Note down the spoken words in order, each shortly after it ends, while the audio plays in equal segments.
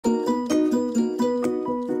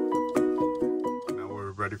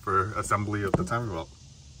assembly of the timing belt.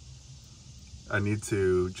 I need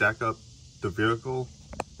to jack up the vehicle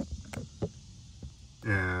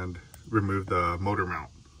and remove the motor mount,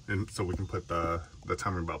 and so we can put the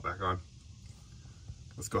timing belt back on.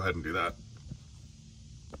 Let's go ahead and do that.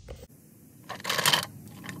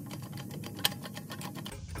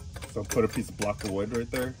 So put a piece of block of wood right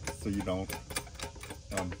there so you don't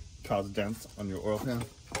cause dents on your oil pan.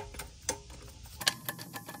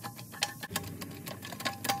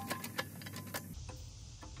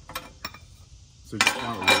 So you just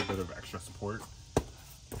want a little bit of extra support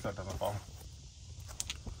so that doesn't fall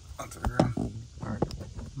onto the ground. All right,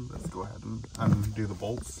 let's go ahead and undo the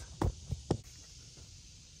bolts.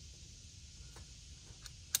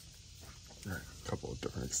 All right, a couple of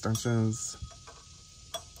different extensions.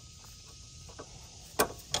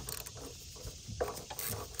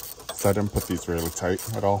 So I didn't put these really tight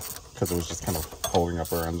at all because it was just kind of holding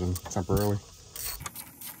up our engine temporarily.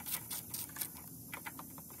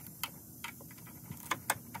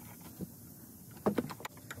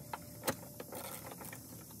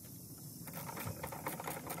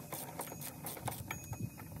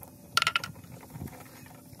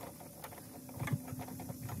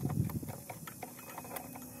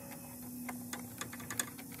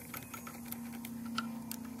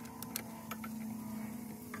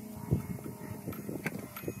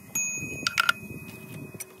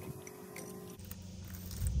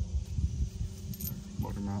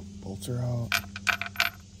 Bolts are out.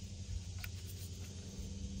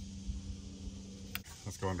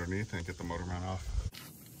 Let's go underneath and get the motor mount off.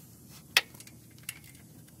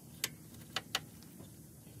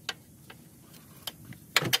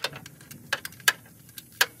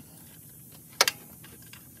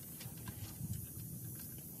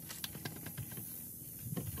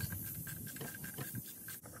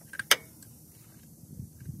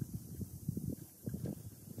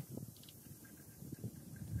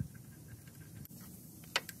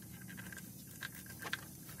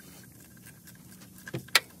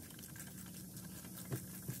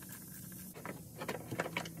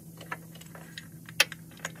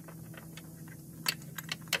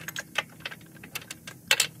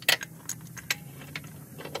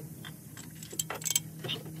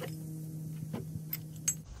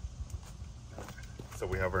 So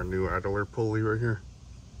we have our new idler pulley right here.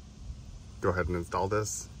 Go ahead and install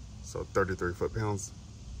this. So 33 foot-pounds.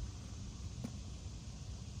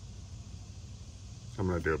 I'm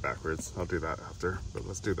gonna do it backwards. I'll do that after, but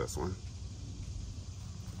let's do this one.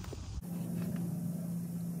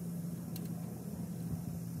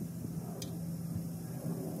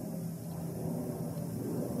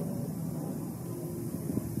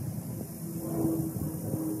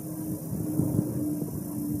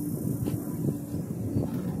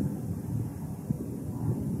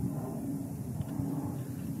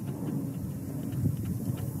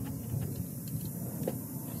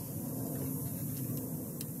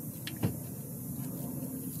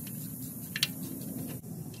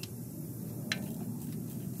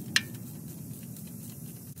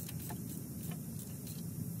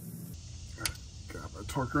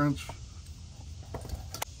 Torque wrench.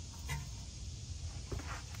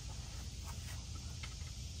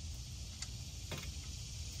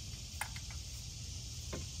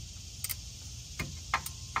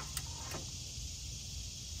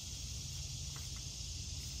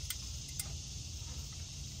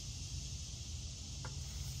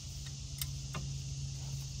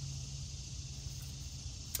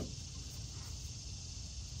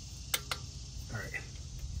 All right,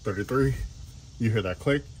 33. You hear that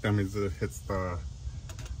click, that means it hits the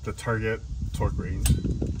target torque range.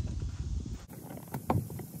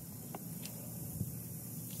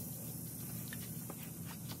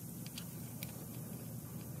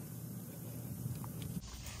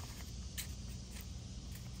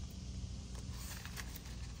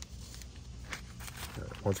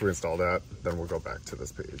 Once we install that, then we'll go back to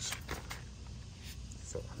this page.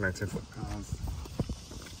 So 19 foot-pounds.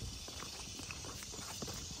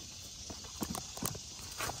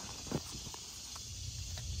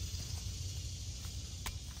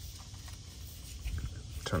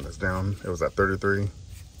 Turn this down. It was at 33.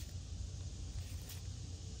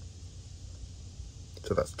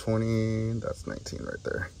 So that's 20, that's 19 right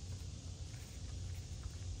there.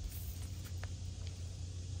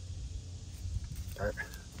 All right.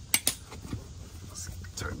 Let's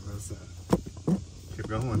turn this in. Keep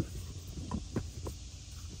going.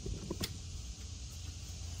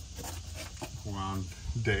 We're on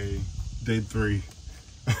day 3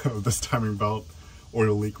 of this timing belt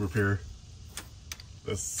oil leak repair.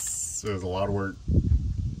 This is a lot of work.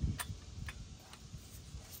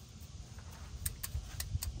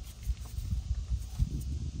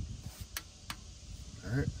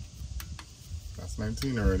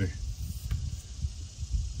 19 already.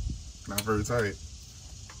 Not very tight.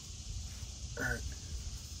 All right.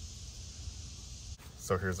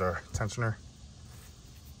 So here's our tensioner.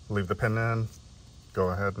 Leave the pin in. Go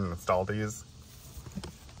ahead and install these.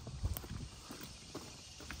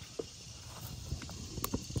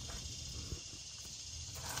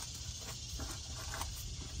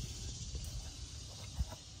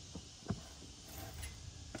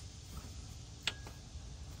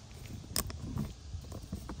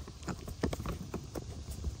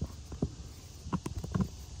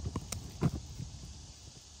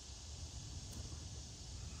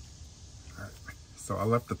 So I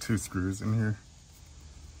left the 2 screws in here,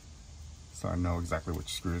 so I know exactly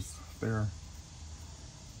which screws they are.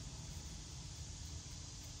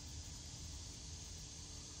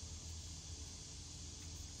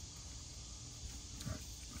 Right.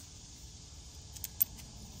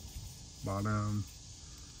 Bottom.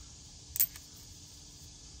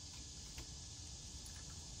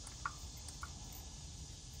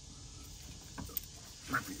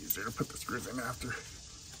 Might be easier to put the screws in after.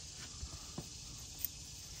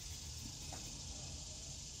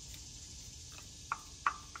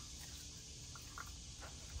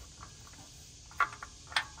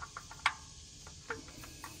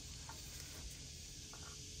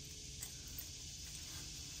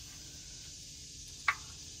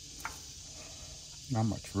 Not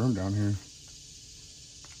much room down here.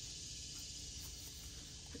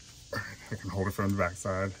 I can hold it from the back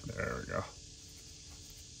side. There we go.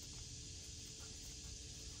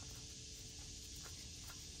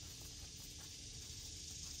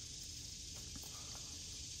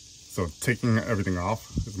 So taking everything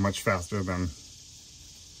off is much faster than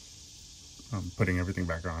putting everything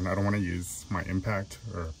back on. I don't want to use my impact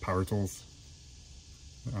or power tools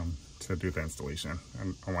to do the installation.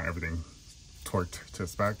 And I want everything torqued to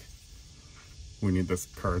spec. We need this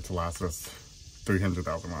car to last us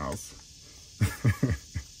 300,000 miles.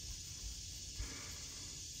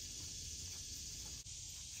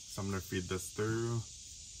 So I'm going to feed this through.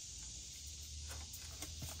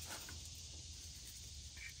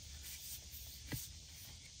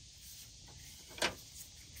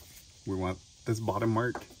 We want this bottom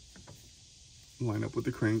mark line up with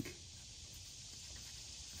the crank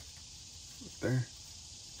right there.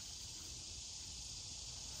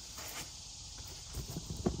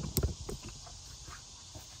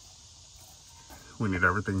 We need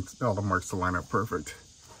everything, all the marks to line up perfect.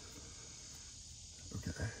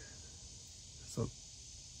 Okay, so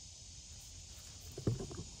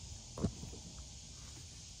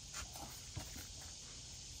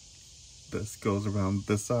this goes around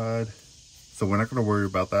this side. So we're not going to worry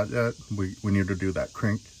about that yet. We need to do that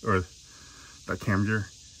crank or that cam gear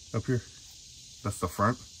up here. That's the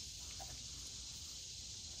front.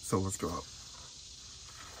 So let's go up.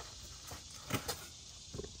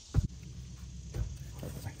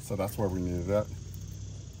 Okay, so that's where we needed that.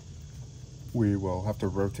 We will have to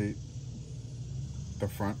rotate the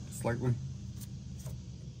front slightly.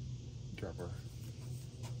 Grab our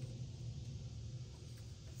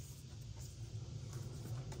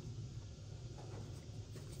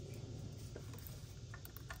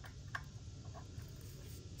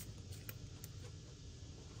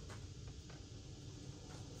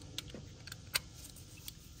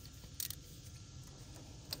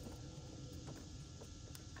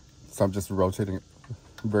So I'm just rotating it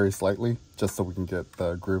very slightly just so we can get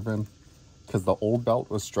the groove in, because the old belt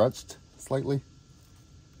was stretched slightly.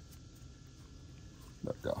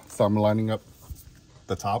 There we go. So I'm lining up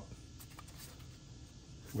the top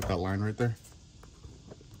with that line right there.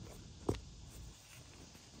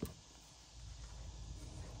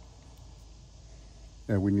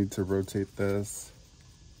 And we need to rotate this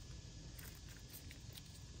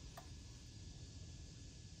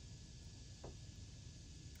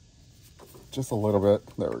just a little bit.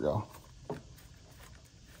 There we go.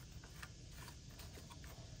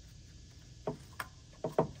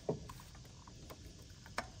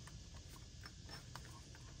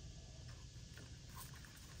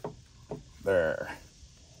 There.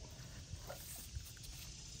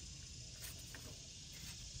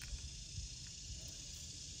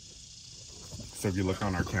 So if you look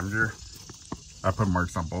on our cam gear, I put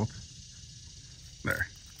marks on both. There.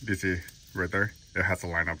 Do you see right there? It has to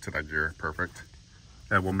line up to that gear perfect.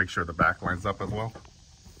 And we'll make sure the back lines up as well.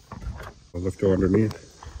 So let's go underneath.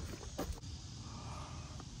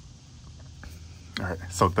 All right,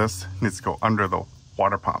 so this needs to go under the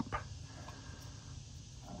water pump.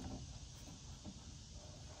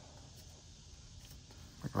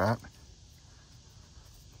 Like that.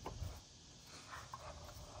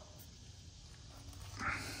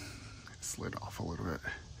 It slid off a little.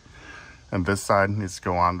 And this side needs to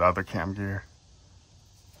go on the other cam gear.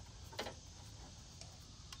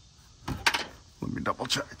 Let me double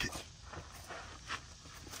check.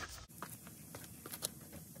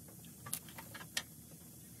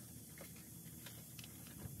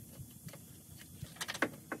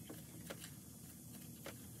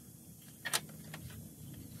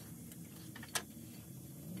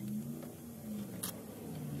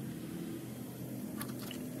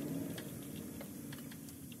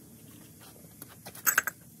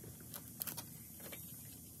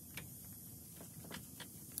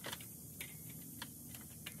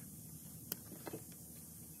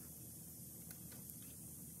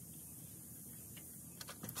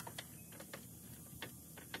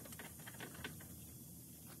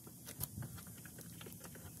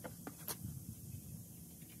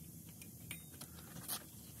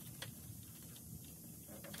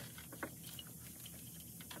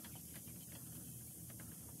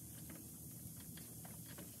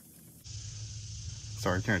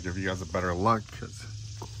 Sorry, I can't give you guys a better look because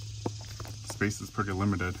space is pretty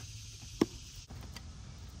limited.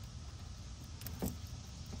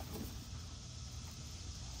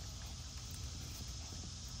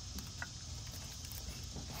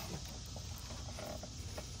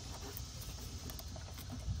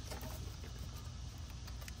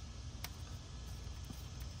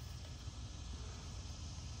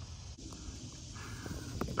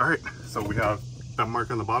 All right, so we have that mark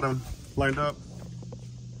on the bottom lined up.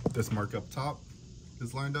 This mark up top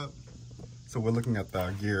is lined up. So we're looking at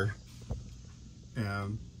the gear.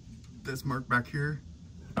 And this mark back here,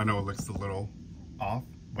 I know it looks a little off,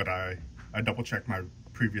 but I double checked my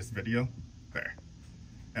previous video there.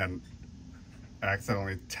 And I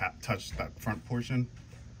accidentally touched that front portion.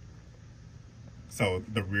 So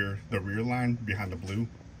the rear line behind the blue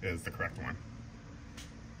is the correct one.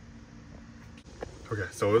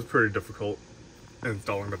 Okay, so it was pretty difficult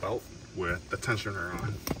installing the belt with the tensioner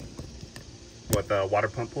on. With the water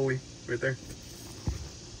pump pulley right there.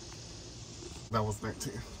 That was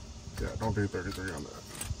 19. Yeah, don't do 33 on that.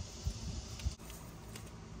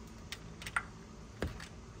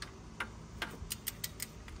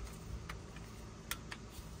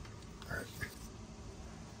 All right.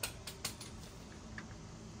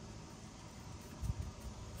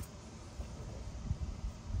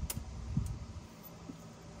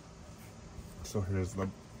 So here's the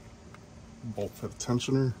bolt for the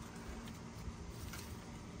tensioner.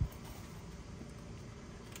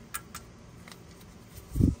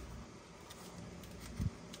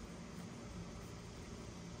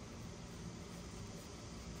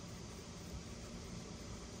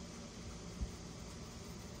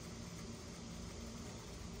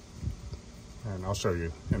 And I'll show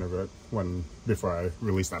you in a bit before I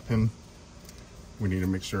release that pin. We need to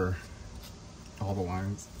make sure all the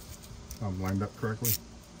lines lined up correctly.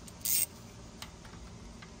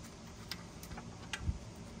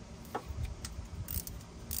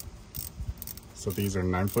 So these are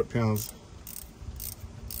 9-foot pins.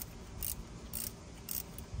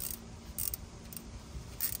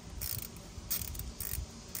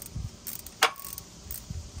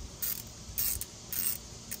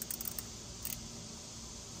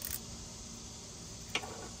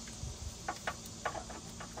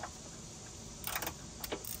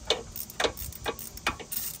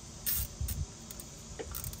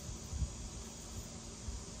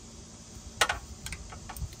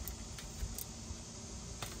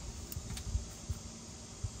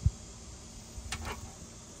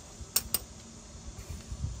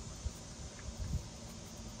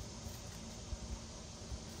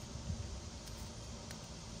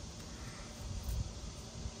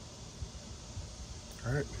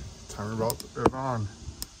 All right, timer belt is on.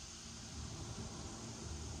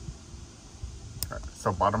 All right,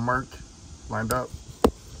 so bottom mark lined up.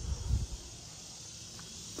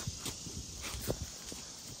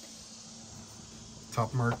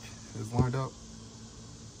 Top mark is lined up.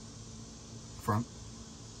 Front,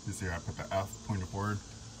 you see I put the F pointed forward.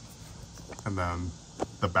 And then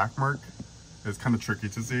the back mark is kind of tricky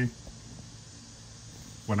to see.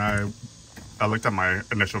 When I looked at my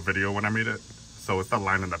initial video when I made it, so it's the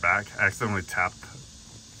line in the back. I accidentally tapped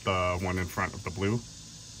the one in front of the blue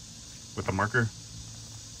with the marker.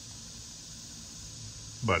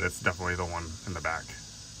 But it's definitely the one in the back,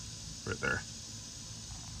 right there.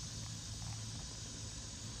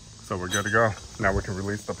 So we're good to go. Now we can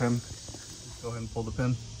release the pin. Go ahead and pull the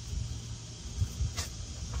pin.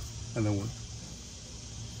 And then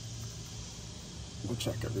we'll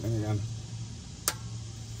check everything again.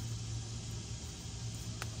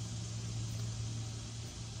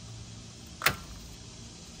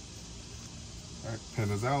 All right, pin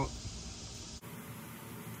is out.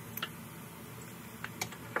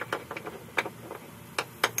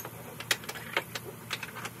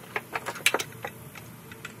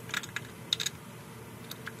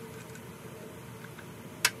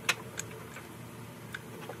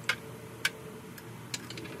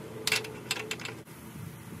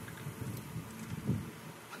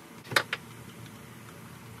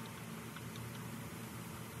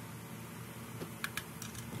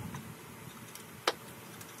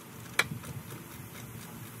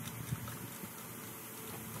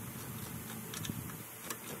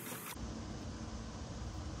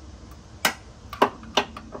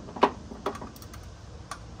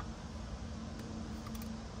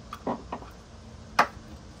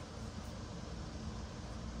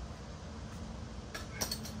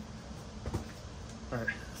 Alright,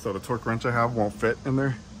 so the torque wrench I have won't fit in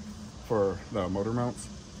there for the motor mounts,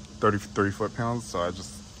 30 foot-pounds, so I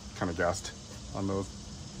just kind of gassed on those.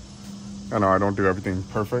 I know I don't do everything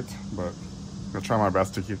perfect, but I'll try my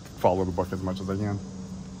best to follow the book as much as I can.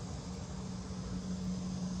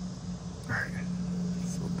 Alright,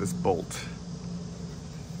 so this bolt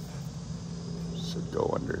should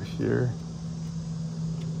go under here.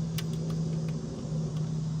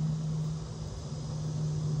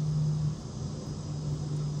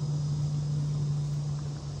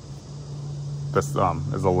 This is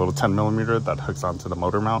a little 10mm that hooks onto the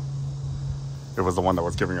motor mount. It was the one that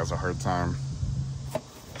was giving us a hard time.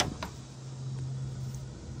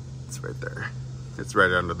 It's right there. It's right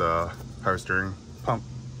under the power steering pump.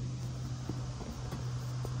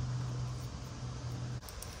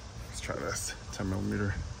 Let's try this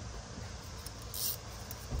 10mm.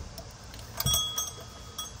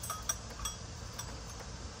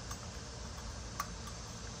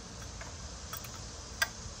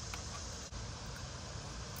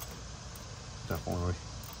 Definitely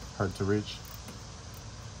hard to reach.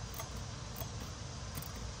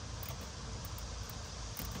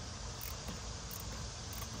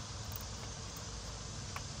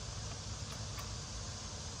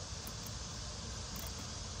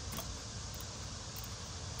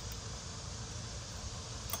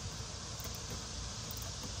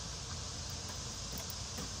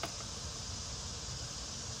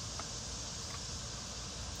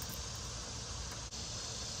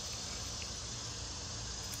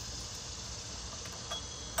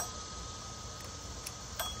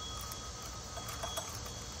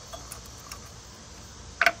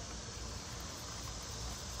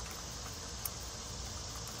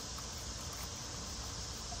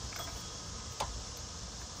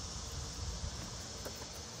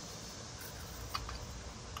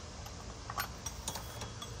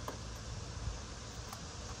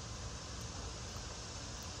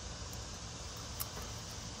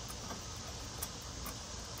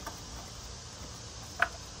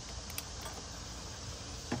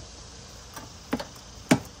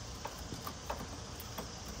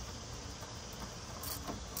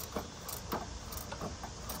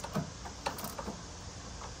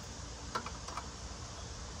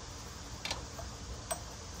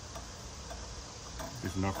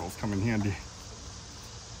 These knuckles come in handy.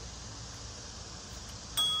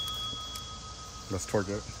 Let's torque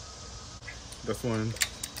it. This one,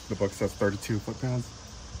 the book says 32 foot-pounds.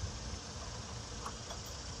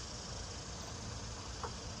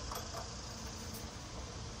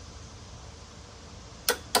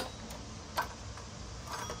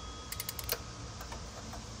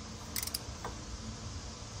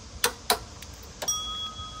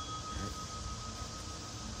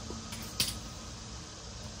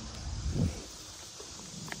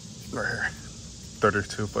 Right here,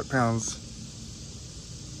 32 foot-pounds.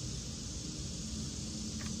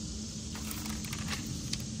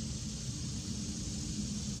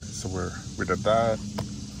 So we did that.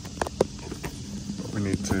 We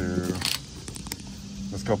need to,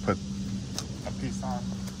 let's go put a piece on.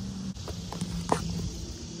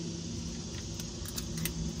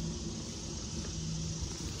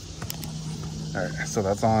 All right, so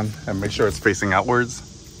that's on, and make sure it's facing outwards.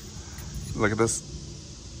 Look at this.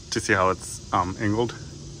 To see how it's angled,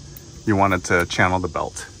 you want it to channel the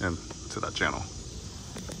belt into that channel.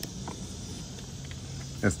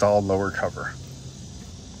 Install lower cover.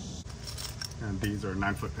 And these are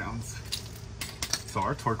 9 foot-pounds. So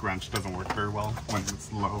our torque wrench doesn't work very well when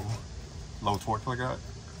it's low torque like that.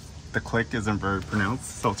 The click isn't very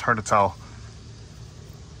pronounced, so it's hard to tell.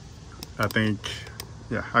 I think,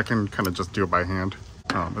 yeah, I can kind of just do it by hand.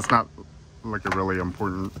 It's not like a really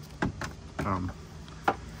important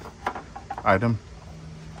item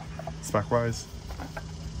spec-wise.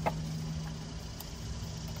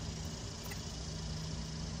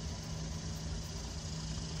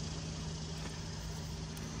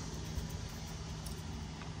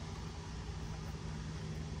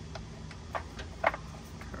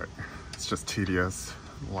 Alright, it's just tedious,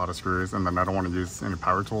 a lot of screws, and then I don't want to use any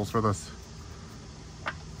power tools for this.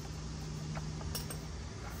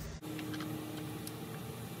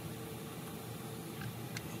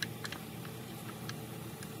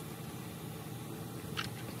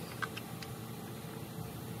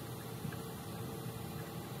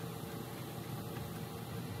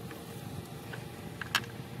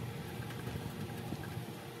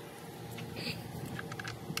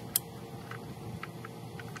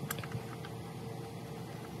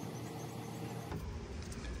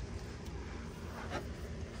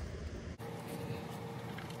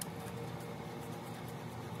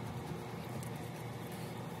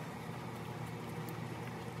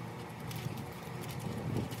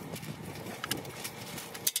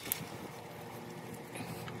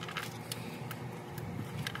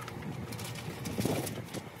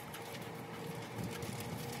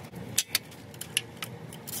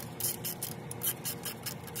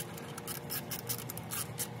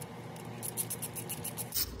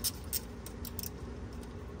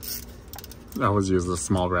 I always use a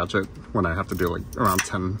small ratchet when I have to do like around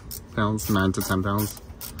 10 pounds, 9 to 10 pounds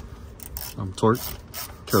torque,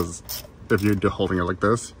 because if you're holding it like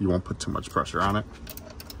this, you won't put too much pressure on it.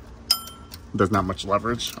 There's not much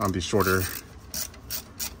leverage on these shorter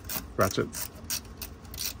ratchets.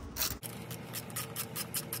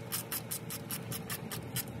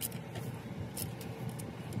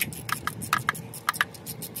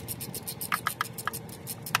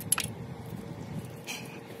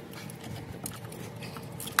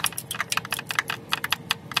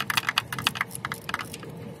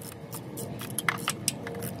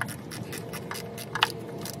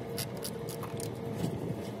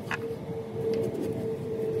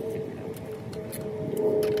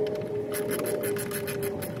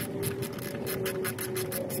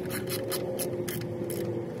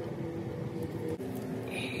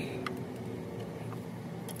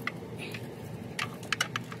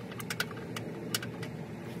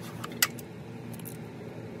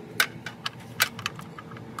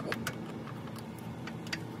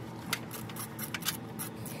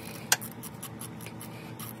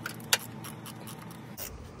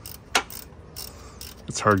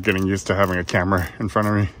 It's hard getting used to having a camera in front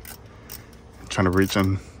of me, trying to reach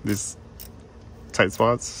in these tight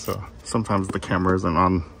spots. So sometimes the camera isn't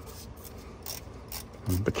on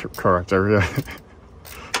the correct area.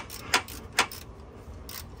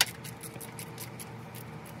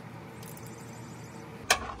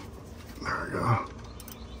 There we go.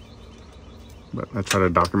 But I try to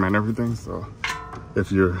document everything, so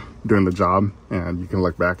if you're doing the job and you can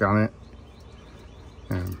look back on it.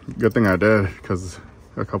 And good thing I did, because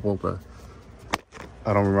I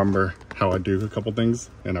don't remember how I do a couple things,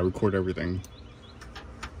 and I record everything.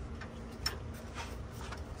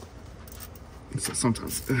 So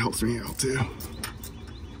sometimes it helps me out too.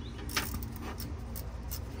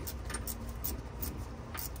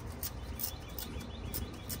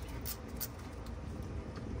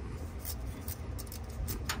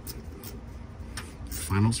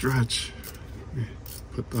 Final stretch.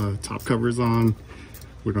 Put the top covers on.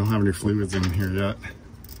 We don't have any fluids in here yet.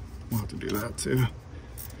 We'll have to do that too.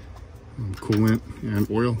 Coolant and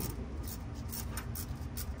oil.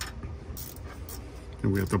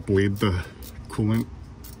 And we have to bleed the coolant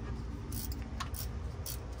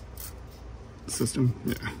system.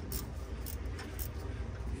 Yeah.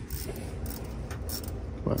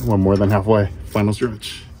 But we're more than halfway. Final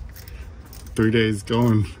stretch. 3 days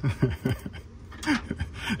going.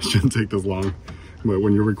 It shouldn't take this long. But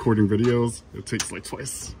when you're recording videos, it takes like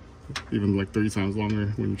twice, even like 3 times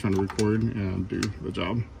longer when you're trying to record and do the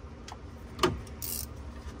job. All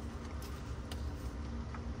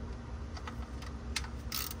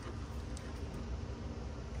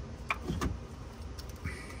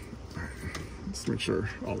right, let's make sure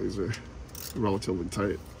all these are relatively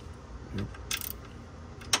tight. Yep.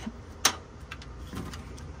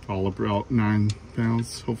 All about 9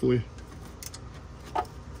 pounds, hopefully.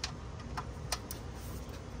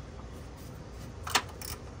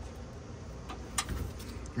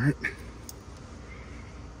 All right.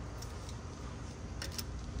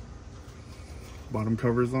 Bottom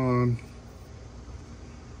covers on.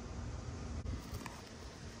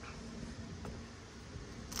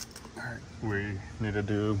 All right, we need to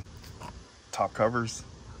do top covers.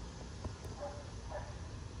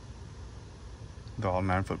 They're all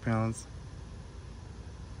 9 foot-pounds.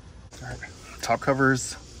 All right, top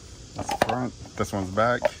covers. That's the front. This one's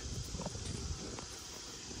back.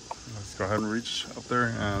 Let's go ahead and reach up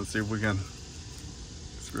there and see if we can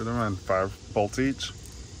screw them in. 5 bolts each.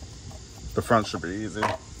 The front should be easy.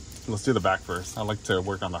 Let's do the back first. I like to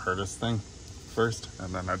work on the hardest thing first,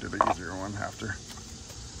 and then I do the easier one after.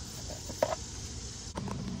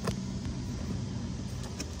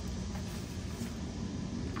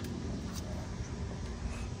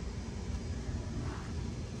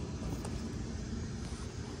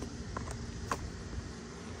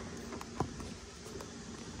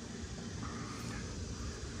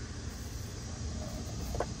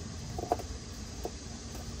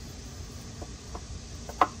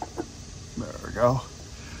 Go.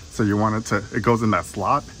 So you want it to, it goes in that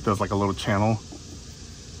slot, there's like a little channel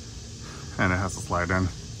and it has to slide in.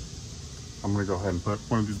 I'm gonna go ahead and put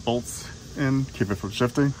one of these bolts in, keep it from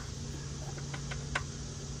shifting.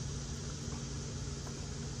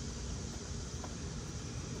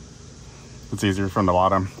 It's easier from the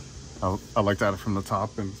bottom. I like to add it from the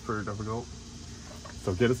top, and it's pretty difficult.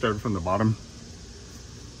 So get it started from the bottom.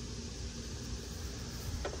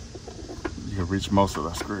 You can reach most of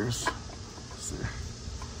the screws.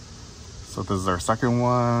 So this is our second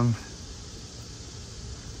one.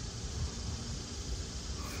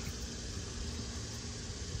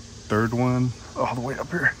 third one all the way up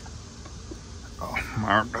here. Oh, my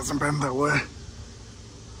arm doesn't bend that way.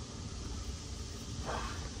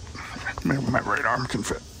 Maybe my right arm can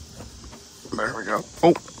fit. There we go.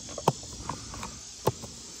 Oh.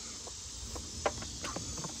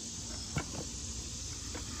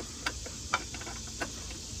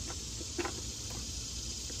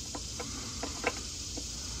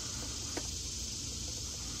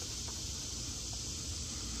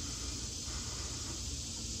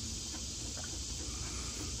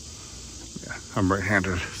 I'm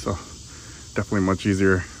right-handed, so definitely much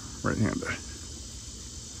easier right-handed.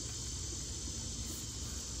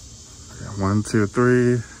 Okay, 1, 2,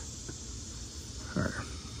 3. All right,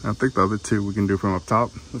 I think the other two we can do from up top.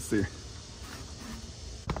 Let's see.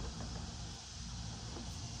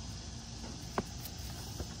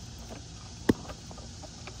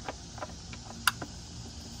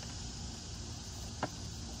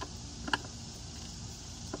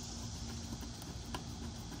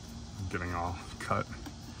 Getting all cut.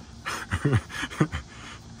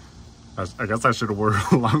 I guess I should have worn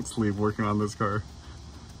a long sleeve working on this car.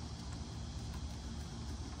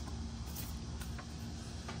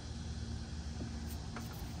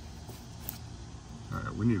 All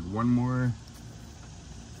right, we need one more.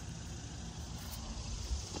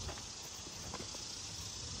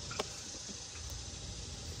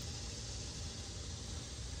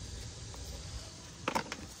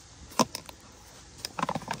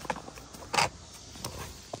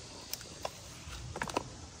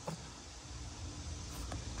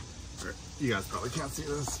 You guys probably can't see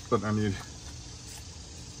this, but I need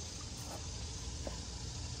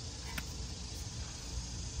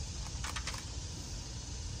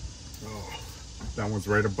that one's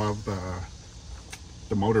right above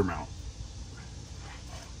the motor mount.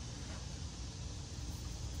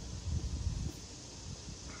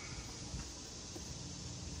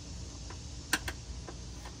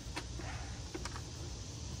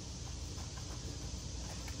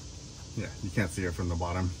 Yeah, you can't see it from the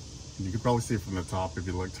bottom. You could probably see it from the top if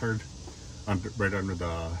you looked hard, right under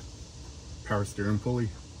the power steering pulley.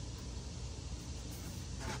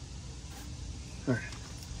 All right,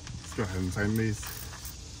 let's go ahead and tighten these.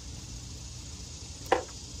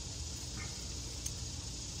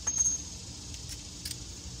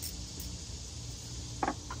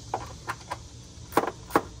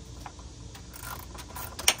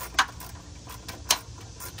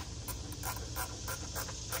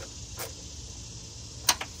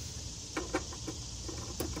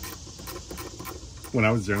 When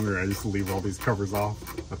I was younger, I used to leave all these covers off.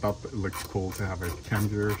 I thought it looked cool to have a cam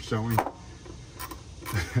gear showing. But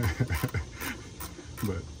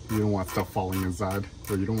you don't want stuff falling inside,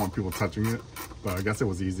 or you don't want people touching it. But I guess it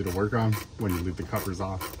was easy to work on when you leave the covers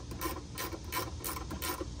off.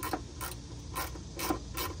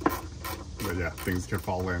 But yeah, things can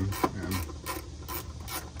fall in, and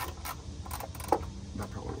that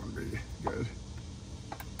probably wouldn't be good.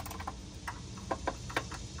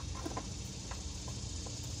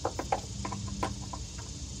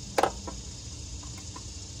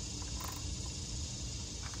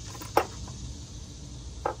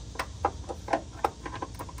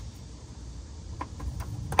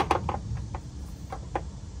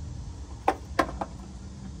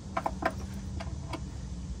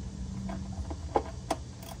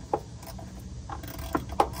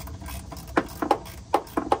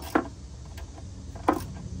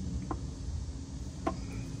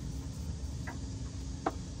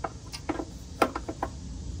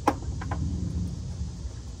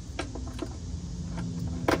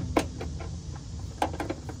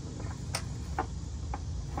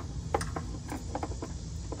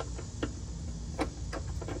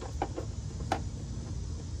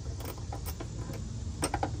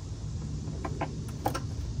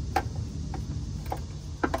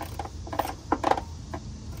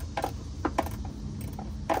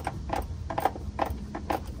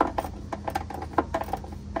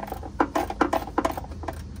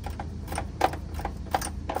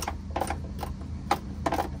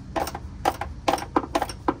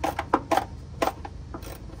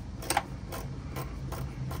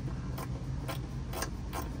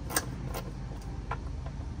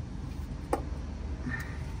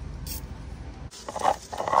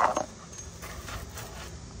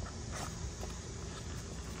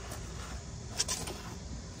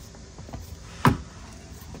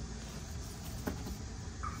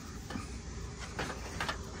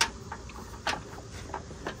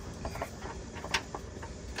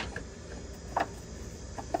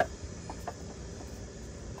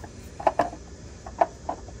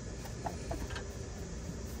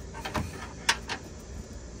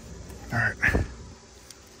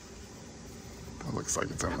 Looks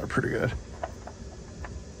like it's in there pretty good.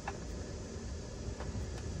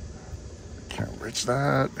 Can't reach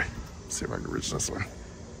that. Let's see if I can reach this one.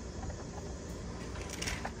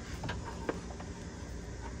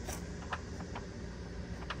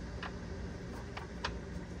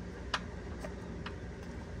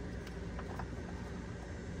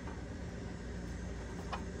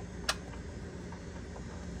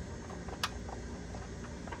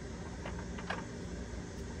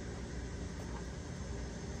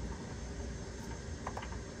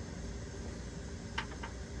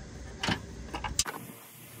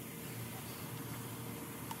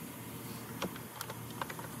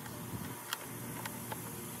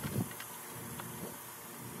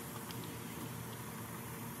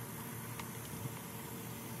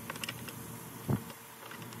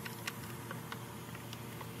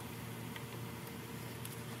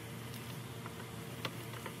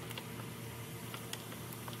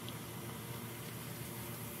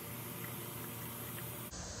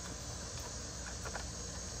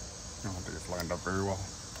 I don't think it's lined up very well.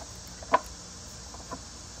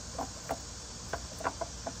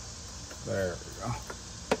 There we go.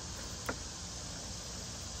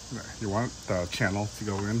 There. You want the channel to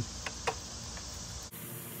go in.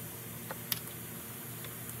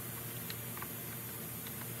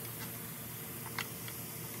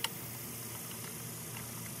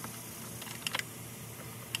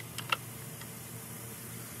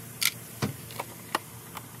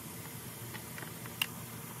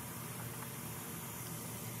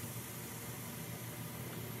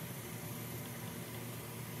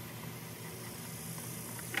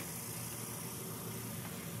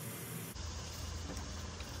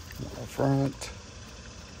 Front.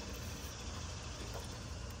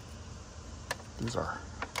 These are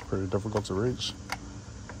pretty difficult to reach.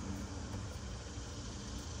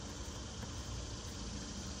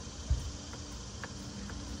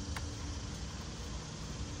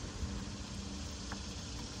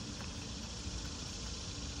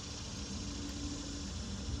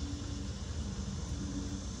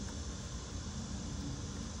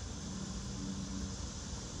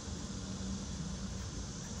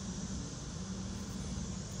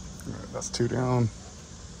 That's 2 down.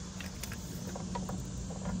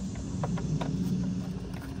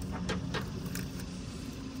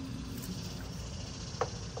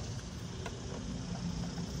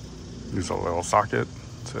 Use a little socket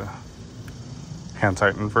to hand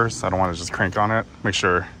tighten first. I don't want to just crank on it. Make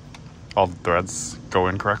sure all the threads go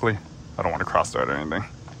in correctly. I don't want to cross thread or anything.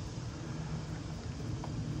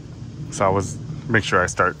 So I was make sure I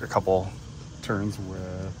start a couple turns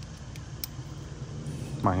with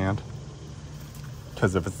my hand.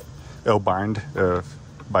 Because it'll bind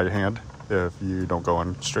by your hand if you don't go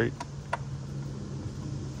in straight,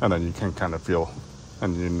 and then you can kind of feel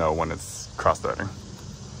and you know when it's cross-threading.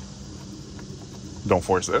 Don't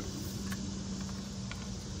force it.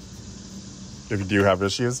 If you do have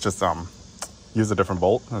issues, just use a different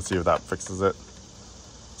bolt and see if that fixes it.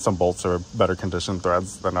 Some bolts are better conditioned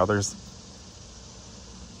threads than others.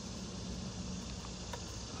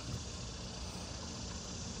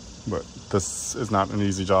 But this is not an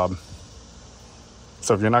easy job.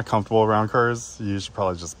 So if you're not comfortable around cars, you should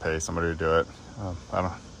probably just pay somebody to do it.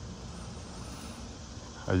 I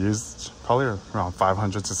used probably around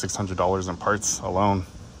 $500 to $600 in parts alone.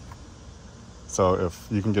 So if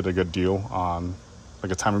you can get a good deal on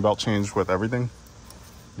like a timing belt change with everything,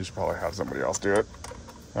 you should probably have somebody else do it.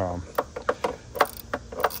 Yeah,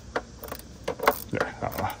 I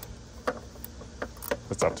don't know.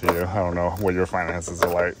 It's up to you. I don't know what your finances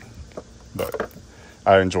are like. But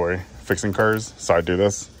I enjoy fixing cars, so I do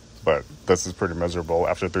this. But this is pretty miserable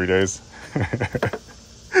after 3 days.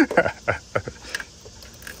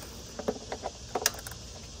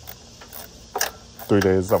 3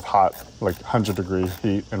 days of hot, like 100-degree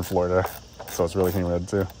heat in Florida. So it's really humid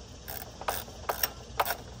too.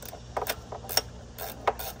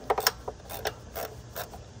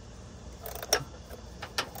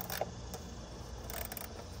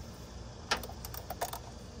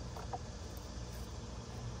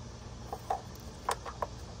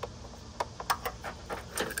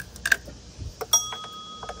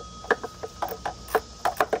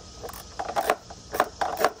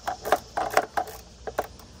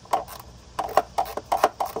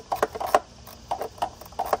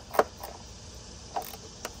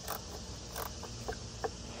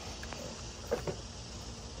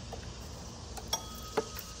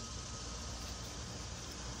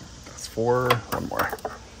 That's 4, one more.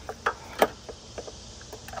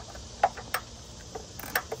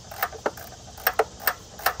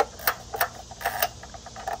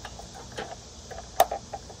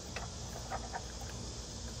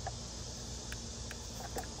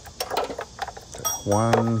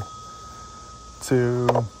 1, 2,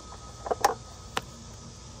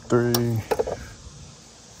 3,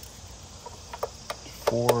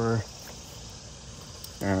 4,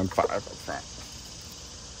 and 5 up front.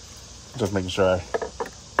 Just making sure I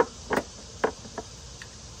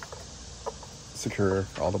secure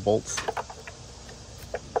all the bolts.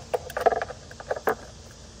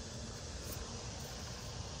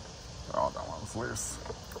 Oh, that one was loose.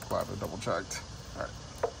 Glad I double checked. All right.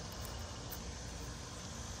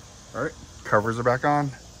 All right, covers are back on.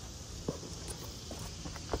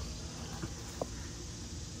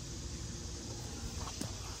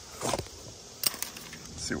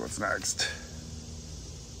 Let's see what's next.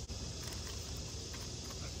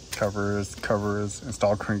 Covers,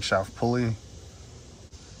 install crankshaft pulley.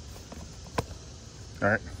 All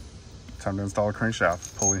right, time to install a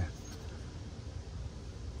crankshaft pulley.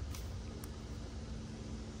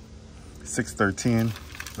 613.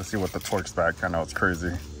 Let's see what the torque's back. I know it's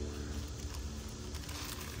crazy.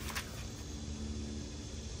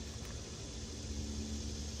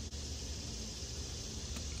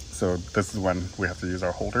 So this is when we have to use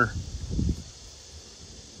our holder.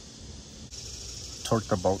 Torque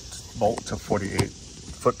the bolt to 48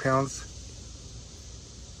 foot-pounds.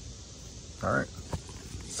 All right.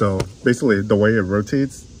 So basically the way it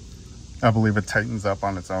rotates, I believe it tightens up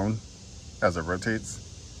on its own as it rotates,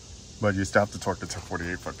 but you still have to torque it to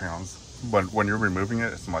 48 foot-pounds. But when you're removing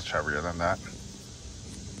it, it's much heavier than that.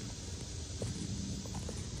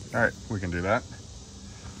 All right, we can do that.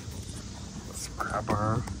 Let's grab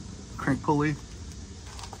our crank pulley.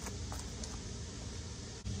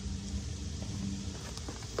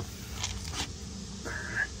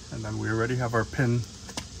 And then we already have our pin.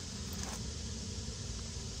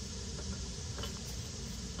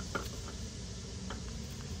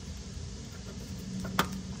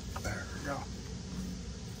 There we go.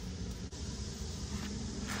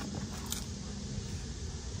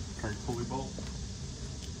 Crank pulley bolt.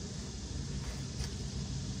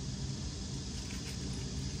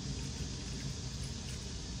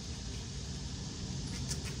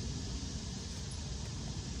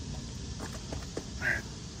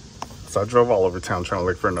 So I drove all over town trying to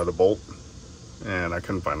look for another bolt, and I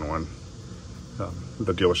couldn't find one.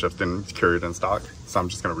 The dealership didn't carry it in stock, so I'm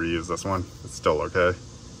just gonna reuse this one. It's still okay.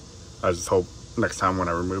 I just hope next time when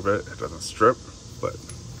I remove it, it doesn't strip, but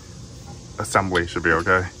assembly should be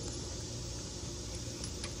okay.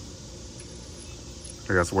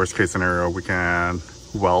 I guess worst case scenario, we can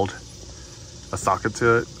weld a socket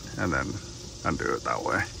to it and then undo it that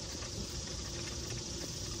way.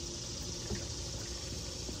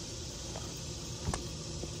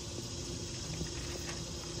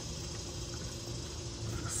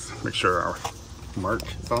 Make sure our mark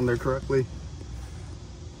is on there correctly.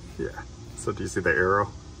 Yeah, so do you see the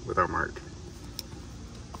arrow with our mark?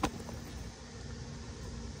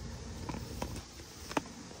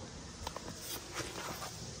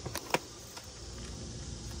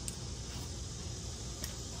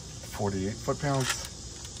 .48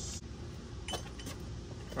 foot-pounds.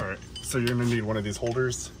 All right, so you're gonna need one of these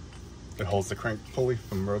holders that holds the crank pulley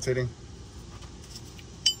from rotating.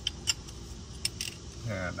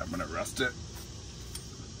 And I'm gonna rest it.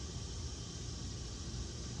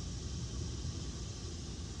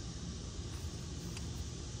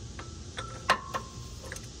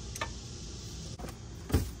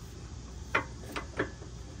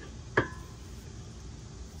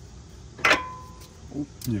 Ooh,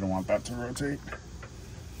 you don't want that to rotate.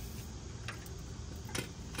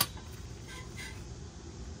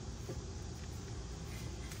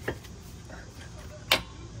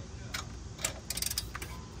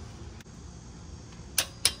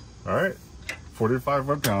 All right, 45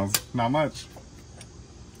 foot-pounds, not much.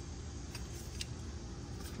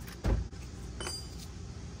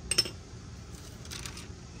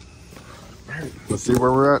 All right, let's see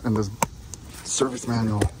where we're at in this service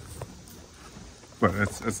manual. But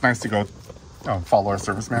it's nice to go follow our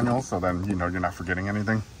service manual, so then you know you're not forgetting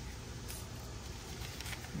anything.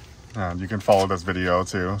 And you can follow this video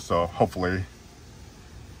too, so hopefully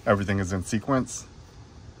everything is in sequence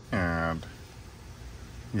and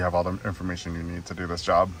you have all the information you need to do this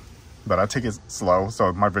job. But I take it slow,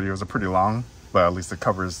 so my videos are pretty long, but at least it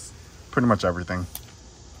covers pretty much everything.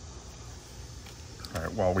 All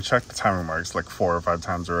right, well, we checked the timing marks like 4 or 5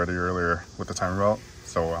 times already earlier with the timing belt,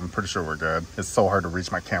 so I'm pretty sure we're good. It's so hard to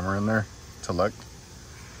reach my camera in there to look.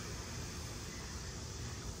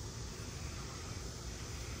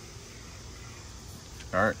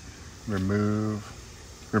 All right, remove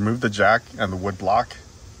the jack and the wood block.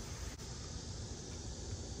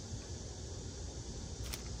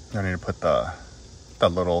 I need to put the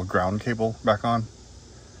little ground cable back on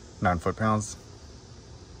 9 foot-pounds.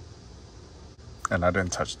 And I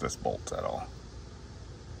didn't touch this bolt at all.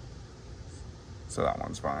 So that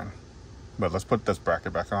one's fine. But let's put this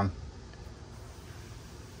bracket back on.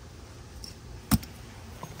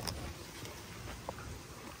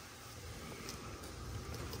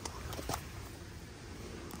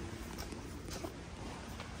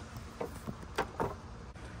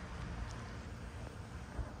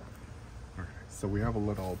 So we have a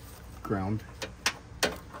little ground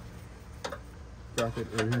bracket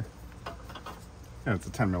right here, and it's a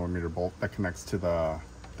 10mm bolt that connects to the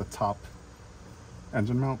top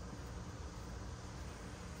engine mount.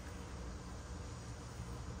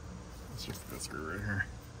 It's just this screw right here,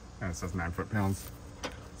 and it says 9 foot-pounds.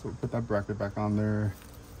 So we put that bracket back on there.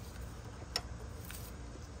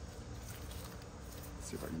 Let's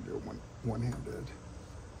see if I can do it one-handed.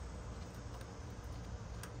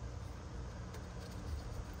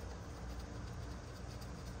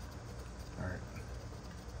 All right,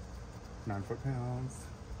 9 foot-pounds,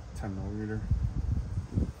 10mm.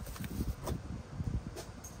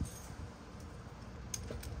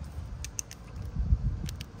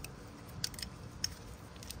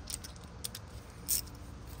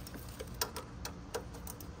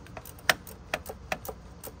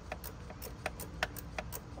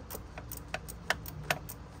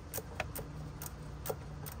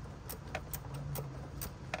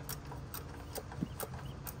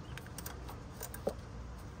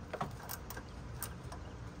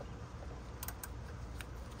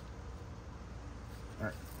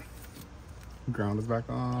 Ground is back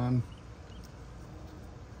on.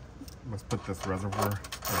 Let's put this reservoir,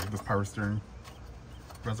 or this power steering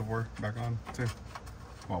reservoir back on too,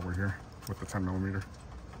 while we're here with the 10mm.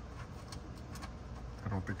 I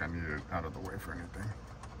don't think I need it out of the way for anything.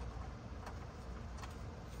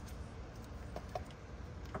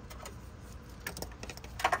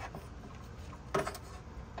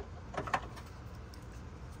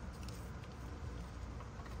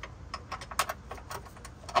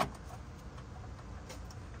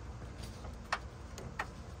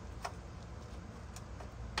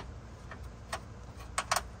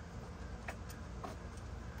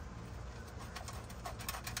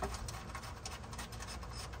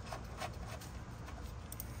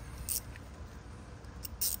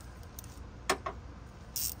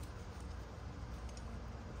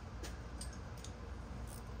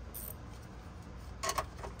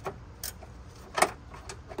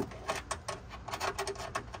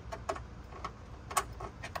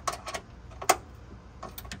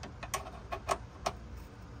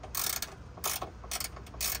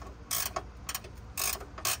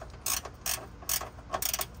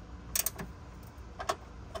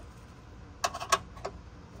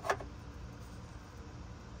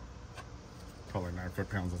 Probably 9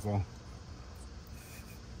 foot-pounds as well.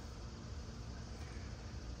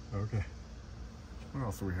 Okay, what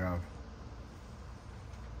else do we have?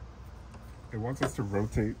 It wants us to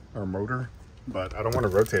rotate our motor, but I don't want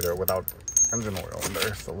to rotate it without engine oil in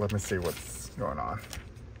there, so let me see what's going on.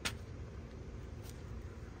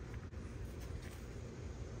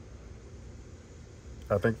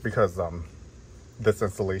 I think because this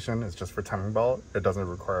installation is just for timing belt, it doesn't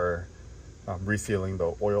require resealing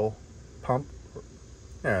the oil pump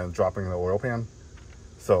and dropping the oil pan,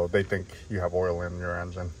 so they think you have oil in your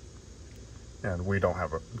engine, and we don't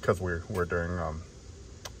have it because we're doing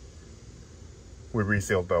we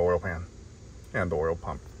resealed the oil pan and the oil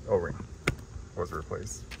pump O-ring was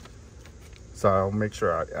replaced. So I'll make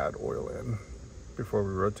sure I add oil in before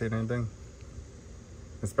we rotate anything.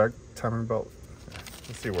 Inspect timing belt.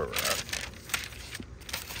 Let's see where we're at.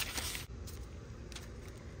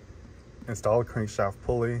 Install crankshaft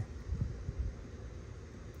pulley.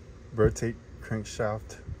 Rotate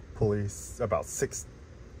crankshaft pulley about 6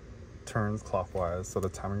 turns clockwise so the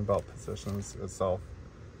timing belt positions itself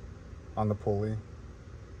on the pulley.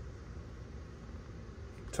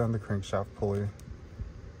 Turn the crankshaft pulley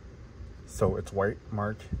so its white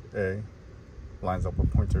mark A lines up with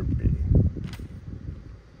pointer B.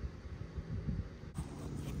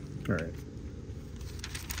 All right.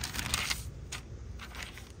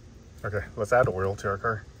 Okay, let's add oil to our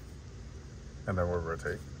car and then we'll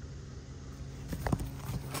rotate.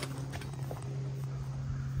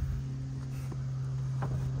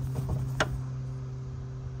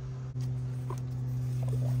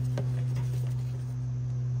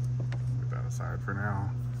 Aside for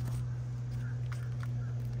now.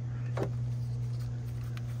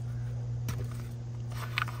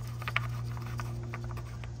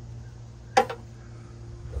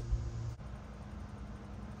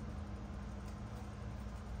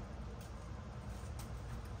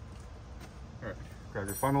 All right, Grab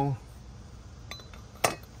your funnel.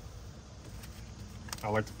 I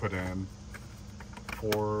like to put in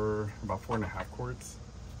about 4.5 quarts,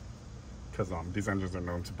 because these engines are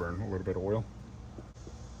known to burn a little bit of oil.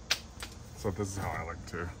 So this is how I like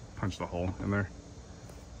to punch the hole in there.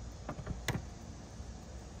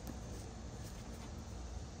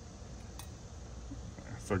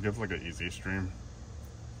 So it gives like an easy stream.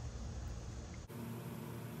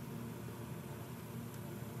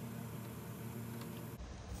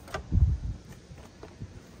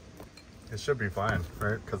 It should be fine,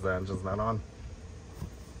 right? Because the engine's not on.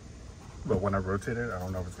 But when I rotate it, I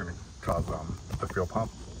don't know if it's going to cause the fuel pump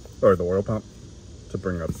or the oil pump to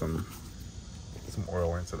bring up some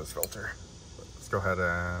oil into this filter. But let's go ahead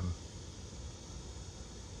and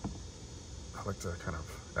I like to kind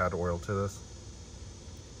of add oil to this.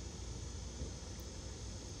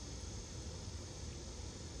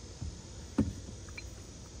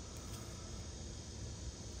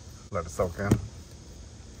 Let it soak in.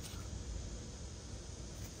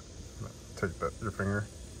 Take your finger,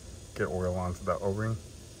 get oil onto that O-ring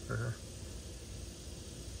right here.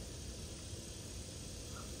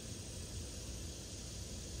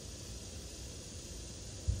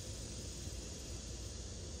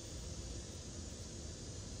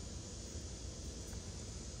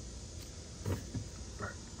 All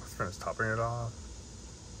right, let's finish topping it off.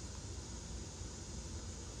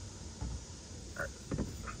 All right,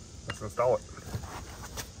 let's install it.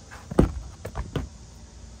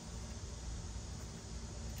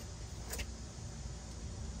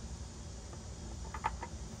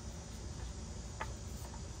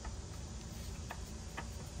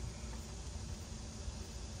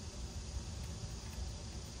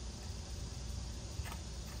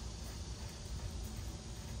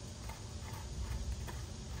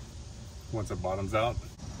 Once it bottoms out,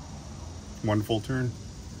 one full turn,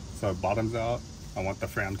 so it bottoms out, I want the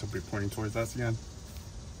fram to be pointing towards us again.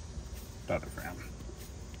 The other fram.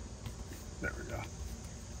 There we go.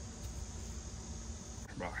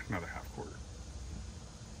 About another half quart.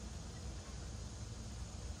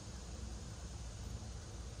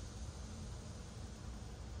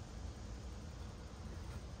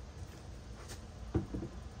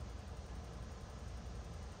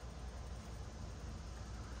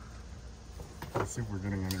 Let's see if we're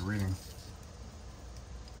getting any reading.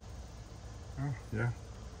 Oh, yeah.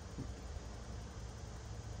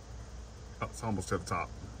 Oh, it's almost to the top,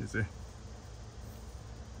 you see?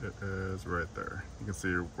 It is right there. You can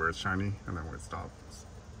see where it's shiny and then where it stops.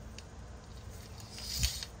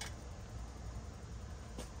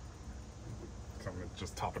 So I'm gonna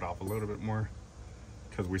just top it off a little bit more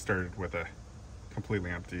because we started with a completely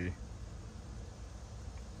empty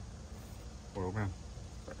oil pan.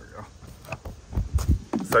 There we go.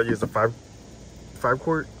 So I used a five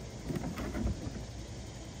quart.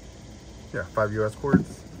 Yeah, 5 US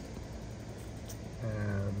quarts.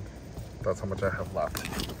 And that's how much I have left.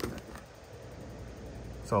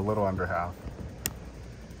 So a little under half.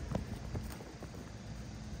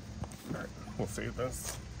 All right, we'll save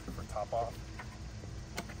this for top off.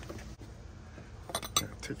 Yeah,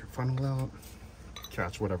 take your funnel out,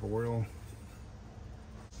 catch whatever oil. All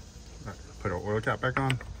right, put our oil cap back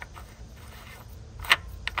on.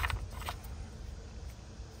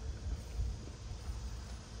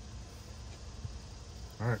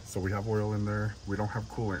 All right, so we have oil in there. We don't have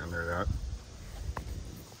coolant in there yet.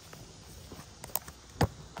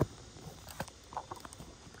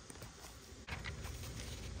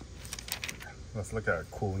 Let's look at our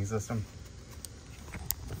cooling system.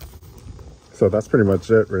 So that's pretty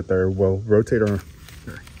much it right there. We'll rotate our,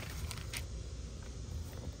 here.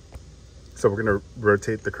 So we're gonna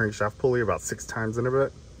rotate the crankshaft pulley about 6 times in a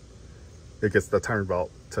bit. It gets the timing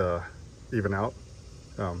belt to even out.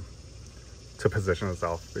 To position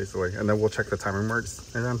itself basically, and then we'll check the timing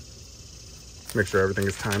marks again, make sure everything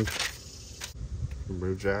is timed.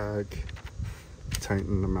 Remove jack,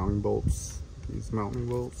 tighten the mounting bolts, these mounting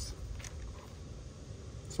bolts.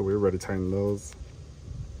 So we already tightened those.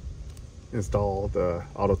 Install the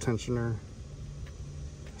auto tensioner,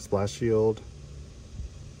 splash shield,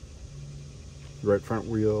 right front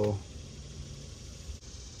wheel,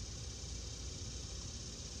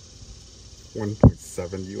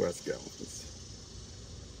 1.7 US gallons.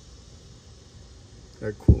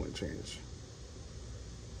 That coolant change.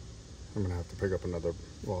 I'm gonna have to pick up another,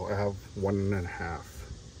 well, I have 1.5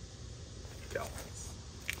 gallons.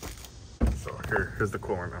 So here's the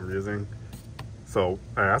coolant I'm using. So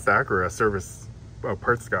I asked the Acura service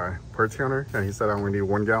parts counter, and he said I only need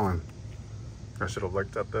 1 gallon. I should have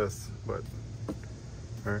looked at this, but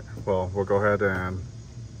all right. Well, we'll go ahead and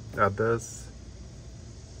add this.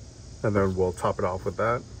 And then we'll top it off with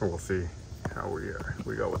that, and we'll see how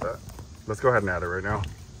we go with that. Let's go ahead and add it right now.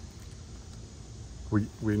 We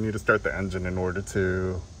need to start the engine in order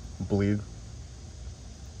to bleed.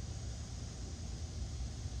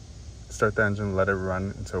 Start the engine, let it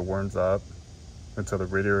run until it warms up, until the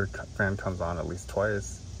radiator fan comes on at least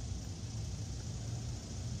twice.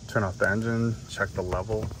 Turn off the engine, check the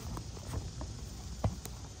level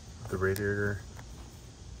of the radiator.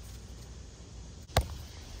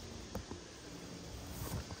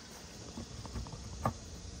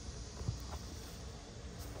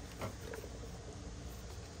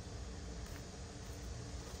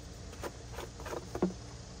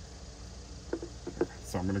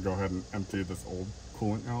 So I'm gonna go ahead and empty this old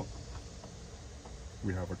coolant out.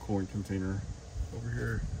 We have a coolant container over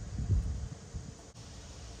here.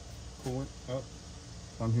 Coolant up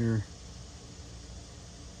on here.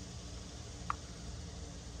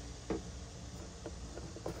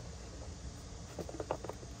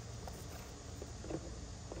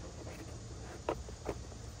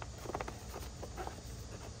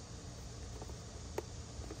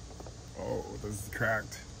 Oh, this is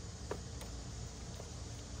cracked.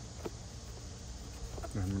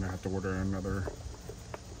 I'm gonna have to order another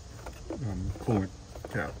coolant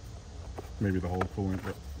cap. Maybe the whole coolant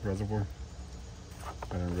reservoir.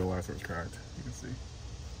 I didn't realize it was cracked. You can see.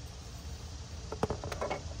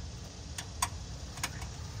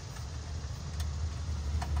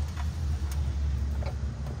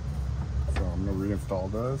 So I'm gonna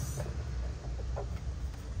reinstall this.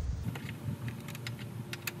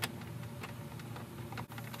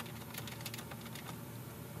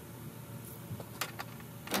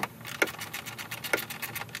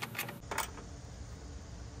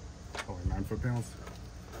 Probably 9 foot-pounds.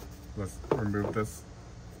 Let's remove this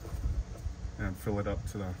and fill it up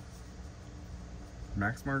to the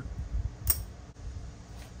max mark.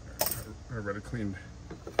 I already cleaned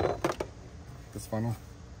this funnel.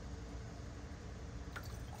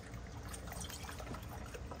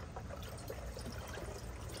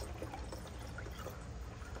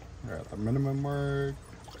 We're at the minimum mark.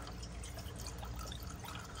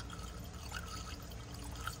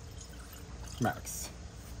 Max.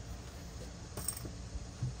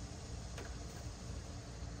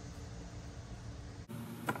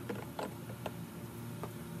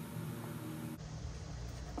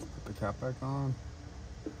 Put the cap back on.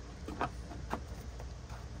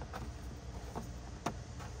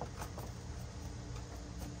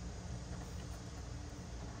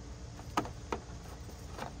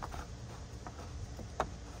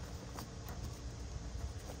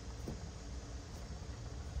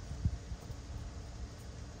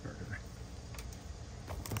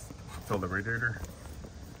 Fill the radiator.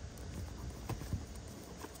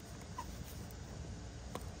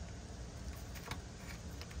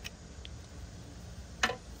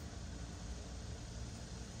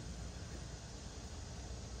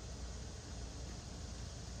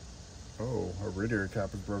 Oh, our radiator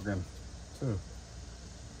cap is broken too.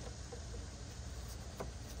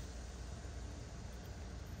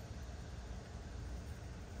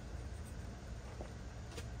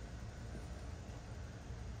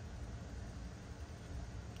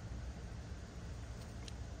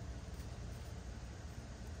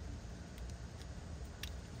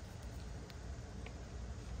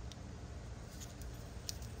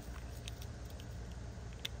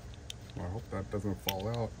 Well, I hope that doesn't fall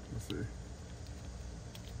out. Let's see.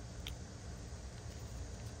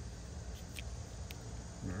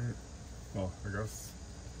 Alright. Well, I guess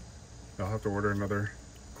I'll have to order another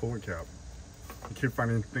coolant cap. I keep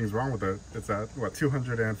finding things wrong with it. It's at, what,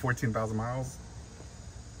 214,000 miles?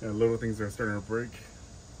 And little things are starting to break.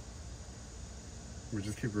 We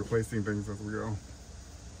just keep replacing things as we go.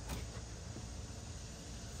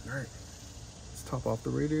 Alright. Let's top off the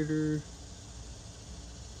radiator.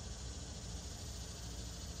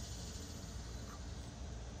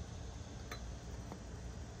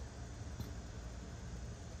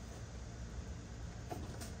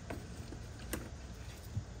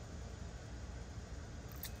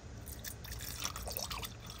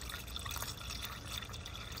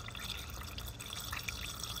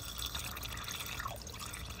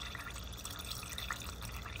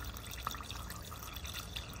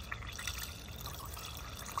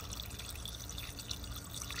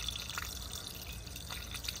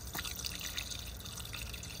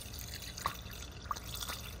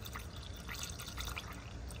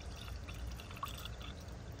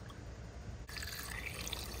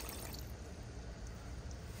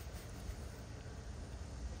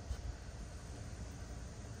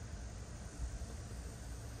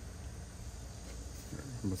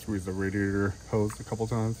 I'm gonna squeeze the radiator hose a couple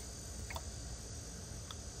times.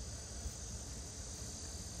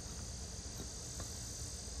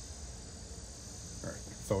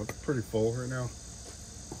 so it's pretty full right now.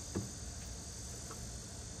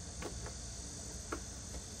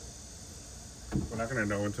 We're not gonna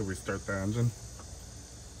know until we start the engine.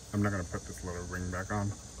 I'm not gonna put this little ring back on.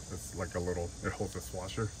 It's like a little, it holds this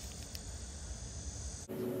washer.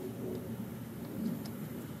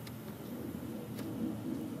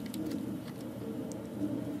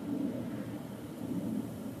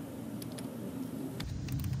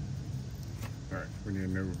 All right, we need a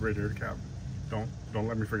new radiator cap. Don't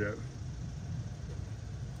let me forget.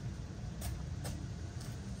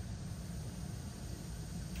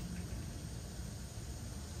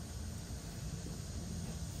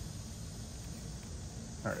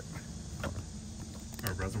 All right,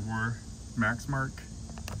 our reservoir max mark.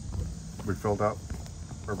 We filled up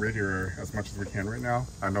our radiator as much as we can right now.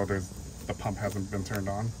 I know the pump hasn't been turned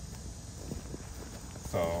on,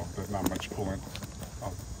 so there's not much coolant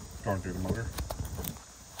going through the motor.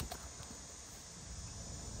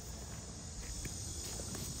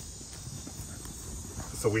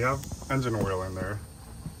 So we have engine oil in there.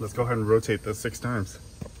 Let's go ahead and rotate this 6 times.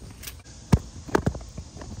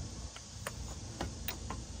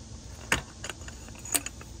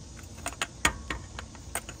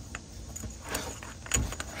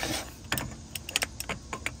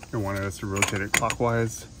 It wanted us to rotate it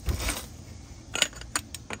clockwise.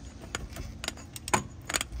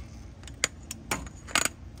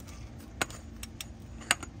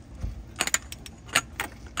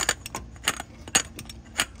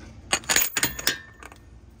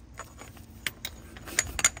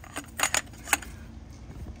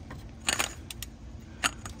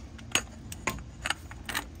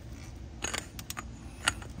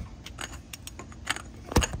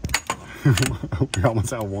 We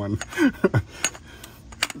almost have one.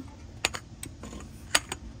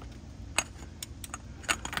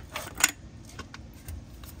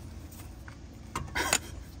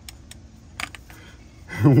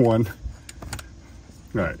 One.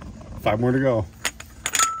 All right, 5 more to go.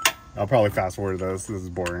 I'll probably fast forward this. This is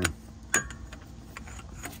boring.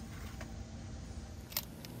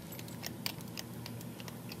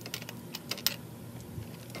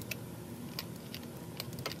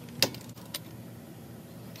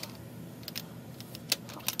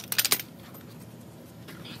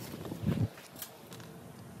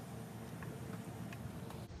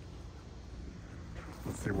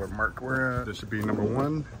 Let's see what mark we're at. This should be number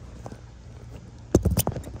 1.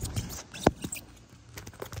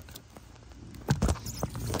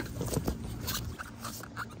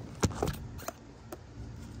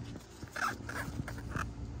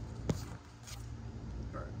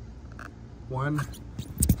 One,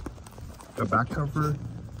 the back cover.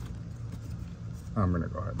 I'm gonna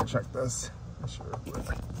go ahead and check this. Make sure it works.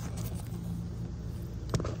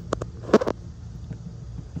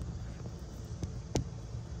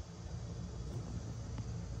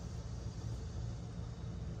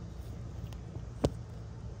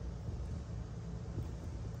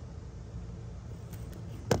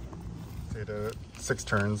 Did 6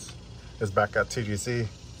 turns. Is back at TGC,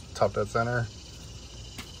 top dead center.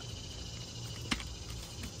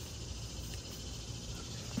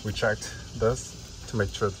 We checked this to make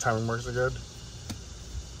sure the timing marks are good.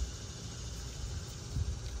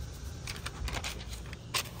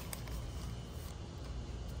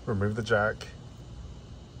 Remove the jack.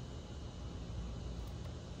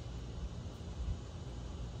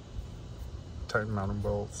 Tighten mounting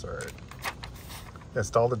bolts, all right.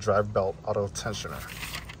 Install the drive belt auto tensioner.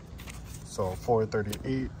 So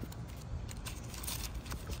 438.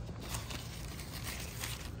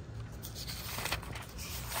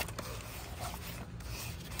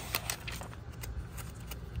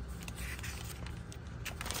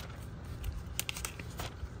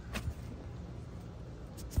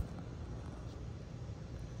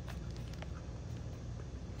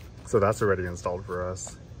 So that's already installed for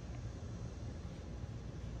us.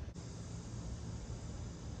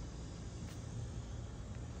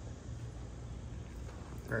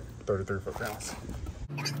 All right, 33 foot-pounds.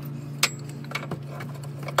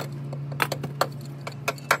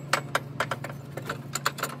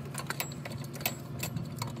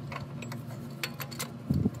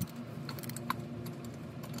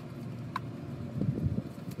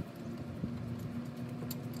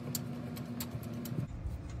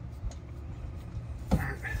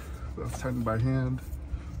 That's tightened by hand.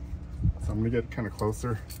 So I'm gonna get kind of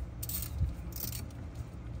closer.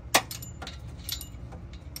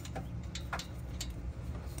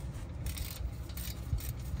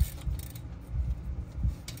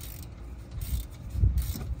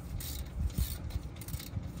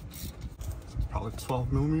 Probably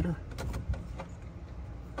 12 millimeter.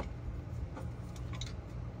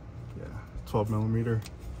 12mm.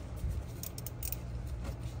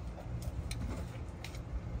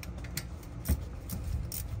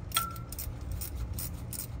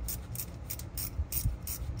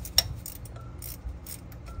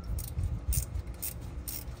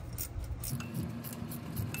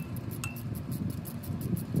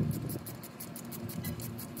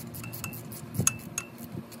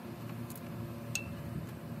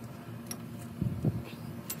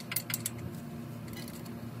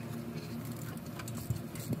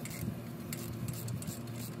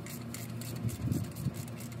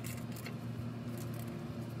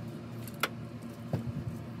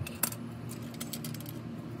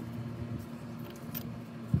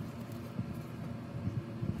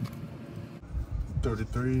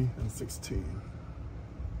 .33 and 16.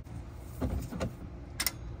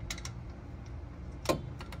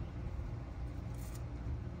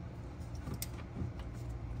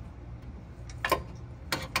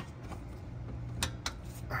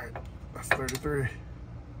 All right, that's 33.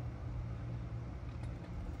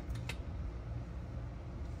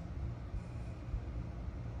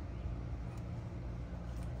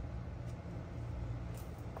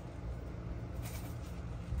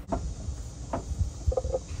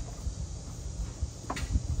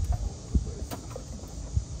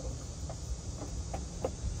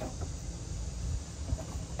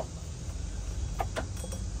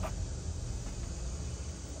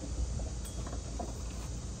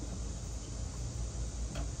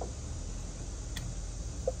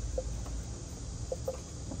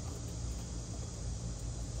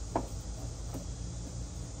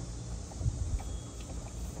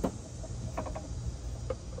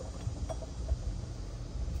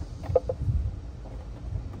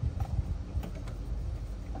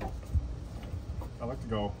 I like to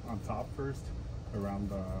go on top first, around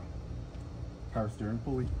the power steering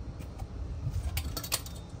pulley.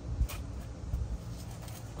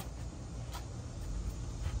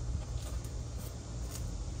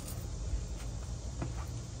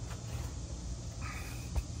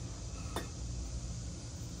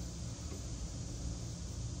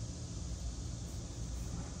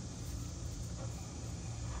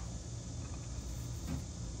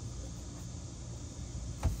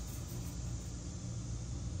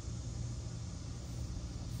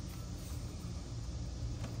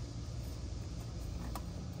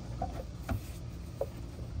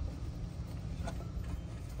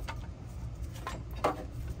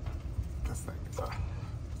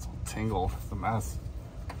 Tangled, it's a mess.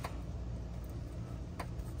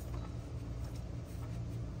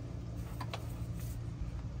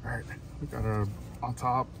 All right, we got our on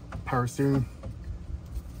top power steering.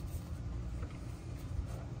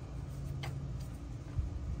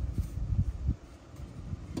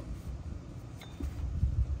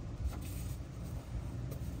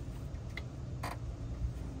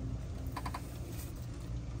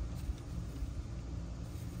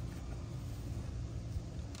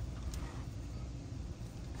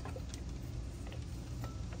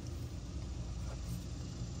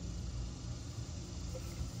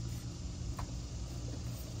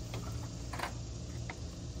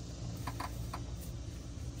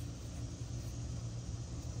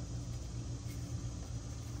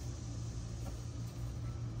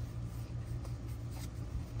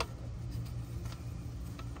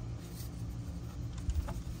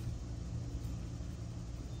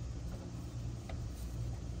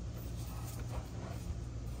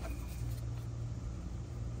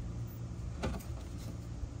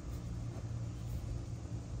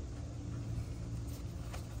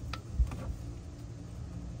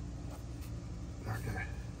 Okay.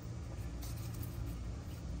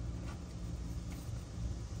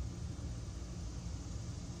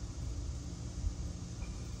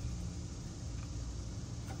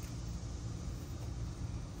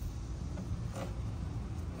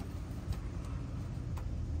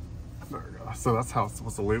 There we go. So that's how it's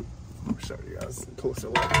supposed to loop. Let me show you guys a closer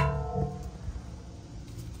look.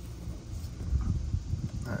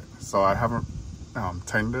 Alright, so I haven't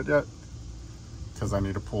tightened it yet because I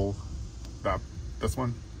need to pull this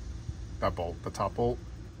one, that bolt, the top bolt,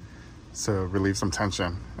 to relieve some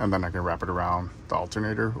tension, and then I can wrap it around the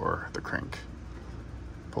alternator or the crank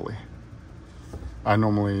pulley. I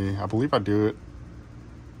believe I do it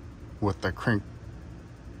with the crank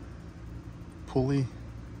pulley.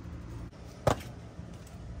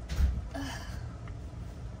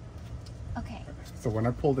 Okay. So when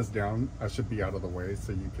I pull this down, I should be out of the way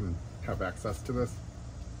so you can have access to this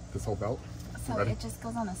whole belt. So it just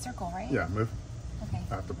goes on a circle, right? Yeah, move. Okay.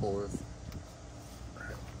 I have to pull this. All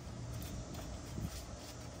right.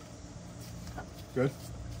 Good?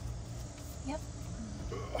 Yep.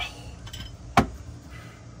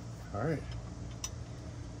 right.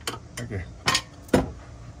 Okay.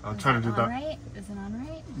 I'll try to do that. Right? Is it on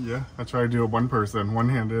right? Yeah, I tried to do it one person,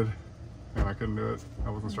 one-handed, and I couldn't do it. I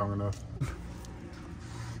wasn't strong enough.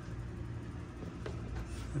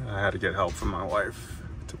 I had to get help from my wife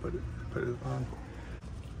to put it on.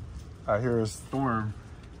 I hear a storm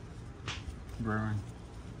brewing.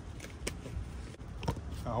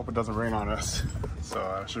 I hope it doesn't rain on us, so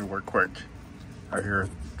I should work quick. I hear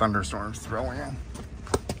thunderstorms rolling in.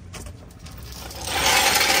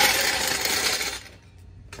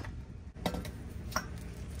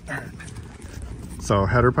 So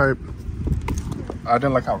header pipe, I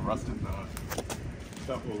didn't like how rusted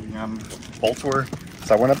the OEM bolts were.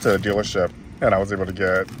 So I went up to a dealership and I was able to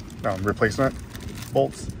get replacement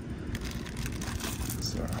bolts.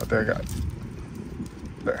 So I think I got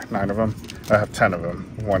there 9 of them. I have 10 of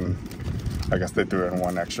them. One, I guess they threw in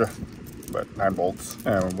one extra, but 9 bolts,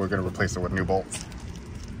 and we're gonna replace it with new bolts.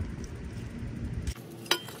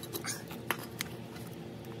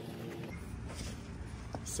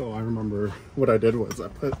 So I remember what I did was I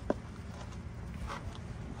put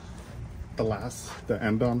the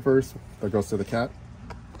end on first that goes to the cat.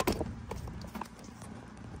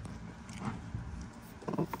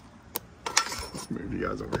 Let's move you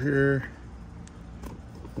guys over here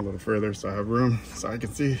a little further so I have room so I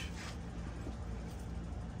can see.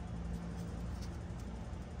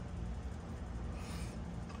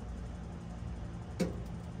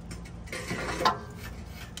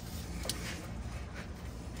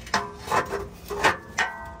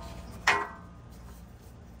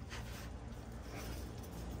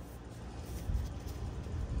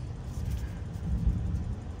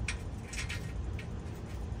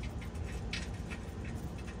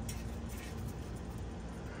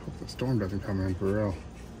 The storm doesn't come in for real.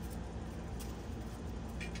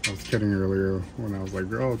 I was kidding earlier when I was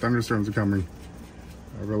like, oh, thunderstorms are coming.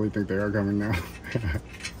 I really think they are coming now.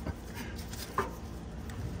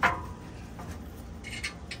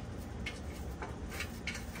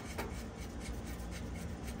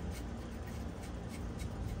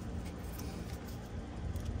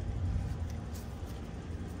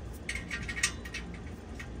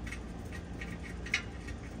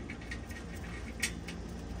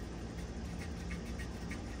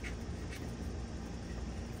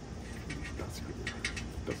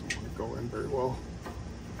 Doesn't want to go in very well.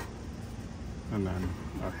 And then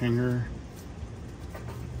a hanger.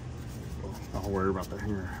 Well, I'll worry about the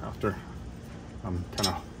hanger after. I'm kind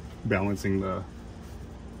of balancing the.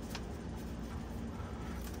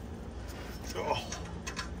 Oh.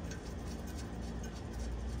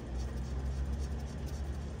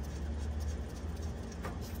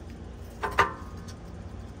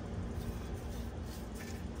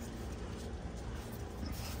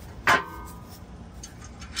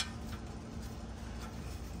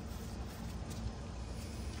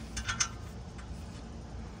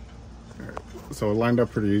 So it lined up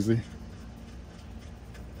pretty easy.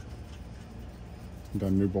 The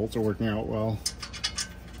new bolts are working out well.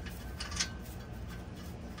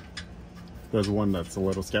 There's one that's a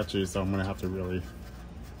little sketchy, so I'm gonna have to really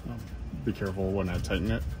be careful when I tighten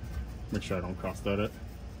it. Make sure I don't cross thread it.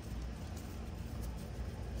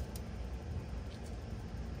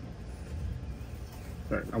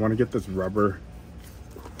 All right, I want to get this rubber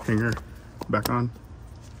hanger back on.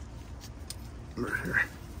 Right here.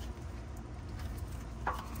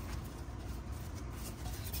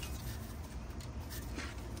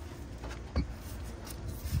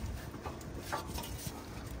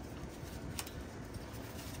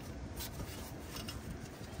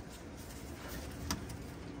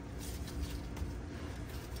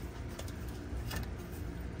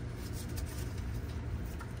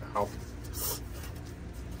 Ow.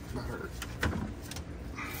 That hurt.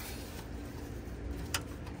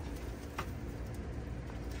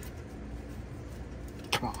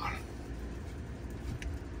 Come on.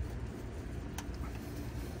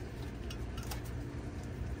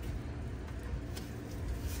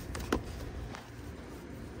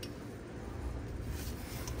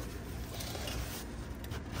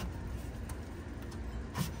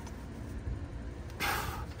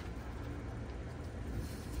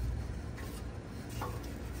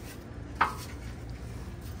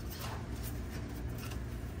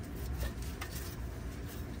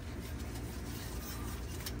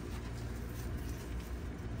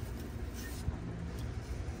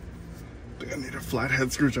 I think I need a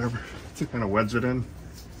flathead screwdriver to kind of wedge it in,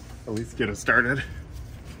 at least get it started.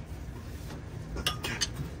 Okay.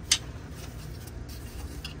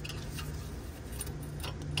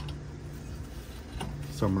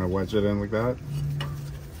 So I'm gonna wedge it in like that.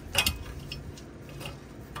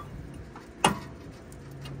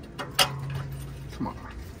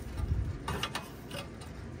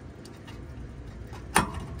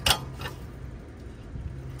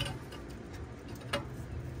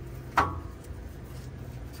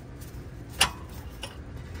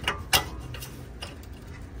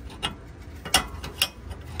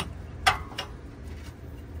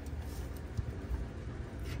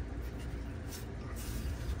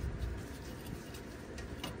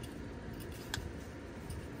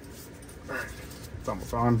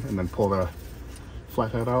 almost on, and then pull the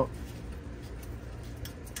flathead out.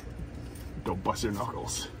 Don't bust your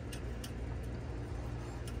knuckles.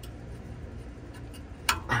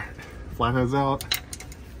 Alright, flathead's out.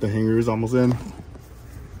 The hanger is almost in.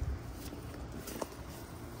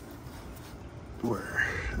 Where?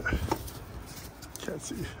 Can't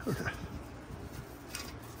see. Okay.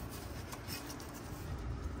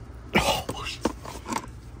 Oh, shit.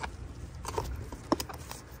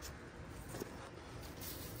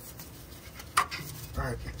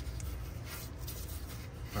 Alright.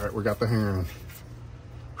 Alright, we got the hanger on.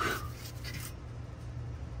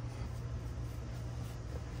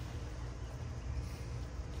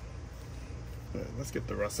 Right, let's get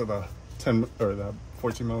the rest of the 10 or the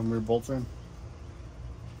 14 millimeter bolts in.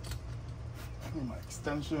 I need my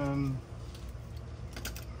extension.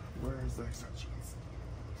 Where is the extensions?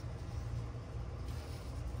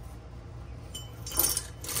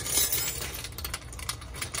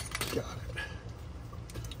 Got it.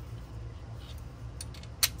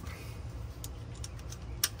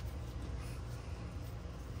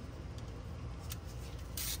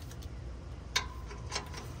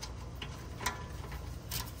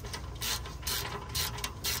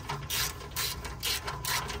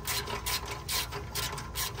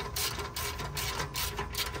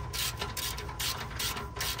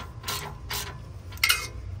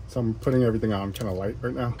 So I'm putting everything on kind of light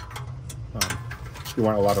right now. You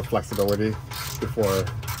want a lot of flexibility before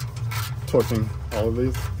torquing all of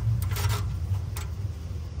these.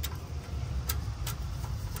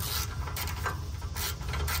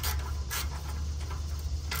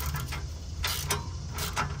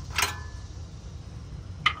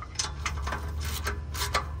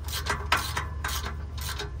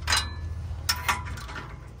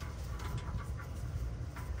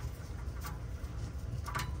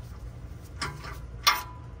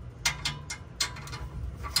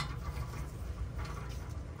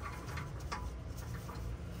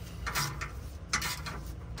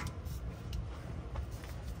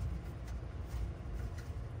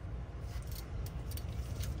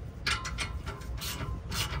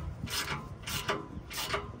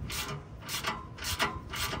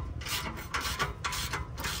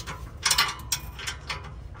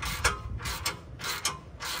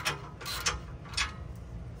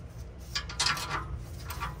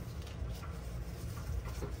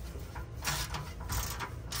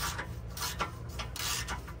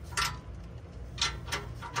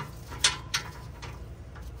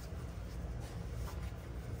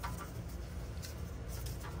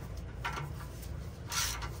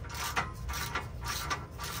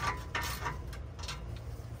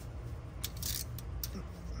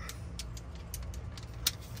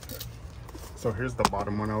 So here's the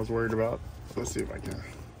bottom one I was worried about. Let's see if I can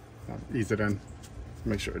ease it in.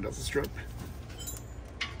 Make sure it doesn't strip.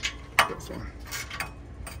 This one.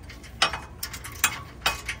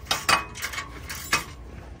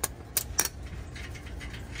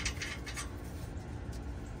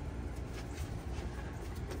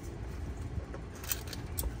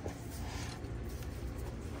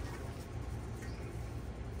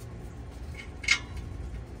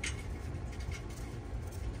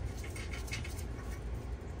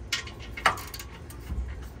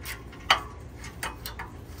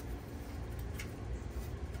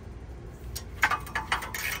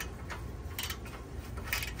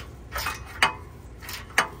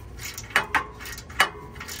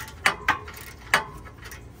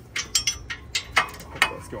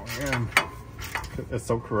 Going in. It's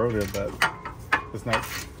so corroded that it's not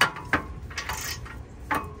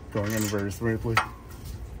going in very smoothly.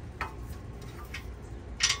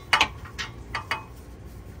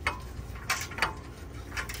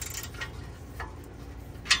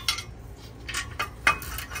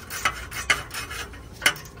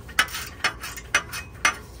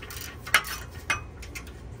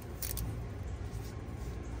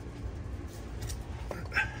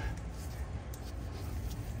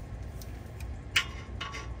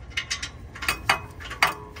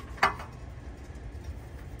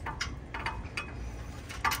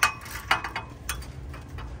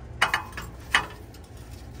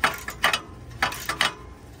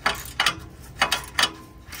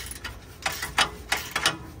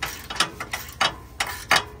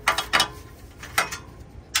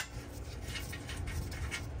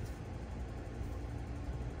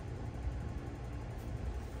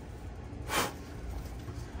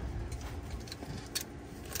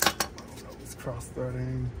 Cross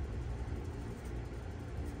threading.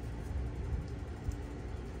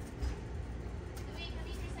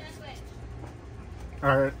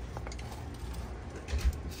 All right.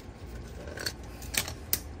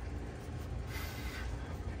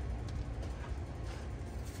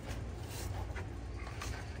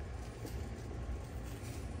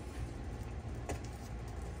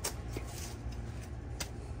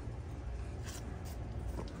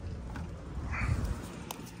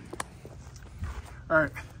 All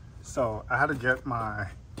right, so I had to get my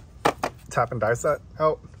tap and die set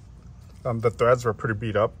out. The threads were pretty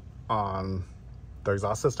beat up on the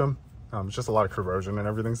exhaust system. It's just a lot of corrosion and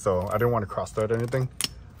everything, so I didn't want to cross thread anything.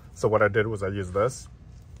 So what I did was I used this.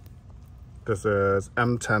 This is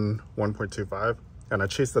M10 1.25, and I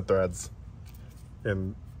chased the threads.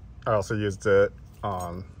 And I also used it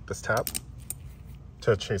on this tap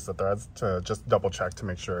to chase the threads, to just double check to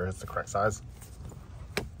make sure it's the correct size.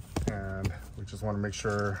 And we just want to make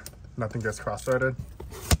sure nothing gets cross-threaded.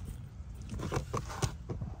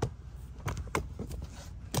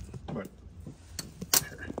 But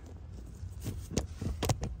here.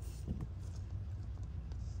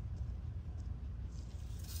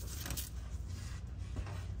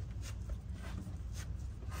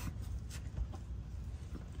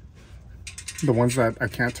 The ones that I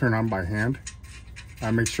can't turn on by hand,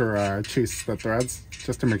 I make sure I chase the threads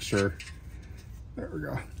just to make sure. There we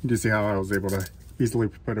go. Do you see how I was able to easily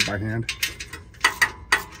put it by hand?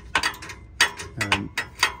 And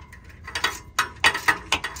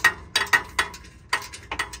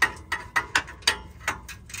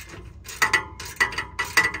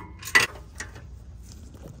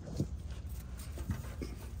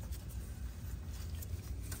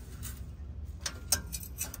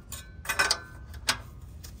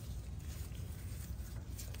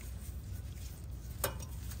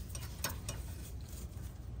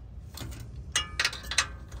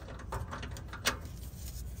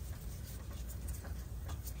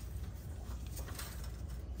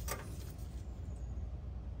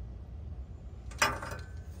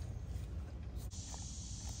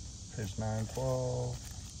page 912.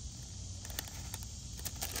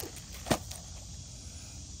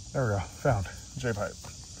 There we go, found J-pipe,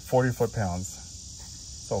 40 foot-pounds.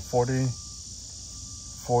 So 40,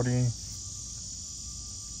 40,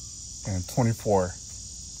 and 24.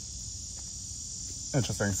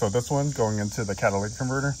 Interesting, so this one going into the catalytic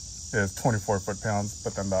converter is 24 foot-pounds,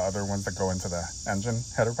 but then the other ones that go into the engine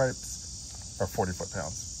header pipes are 40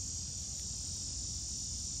 foot-pounds.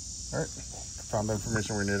 All right, found the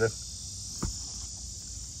information we needed.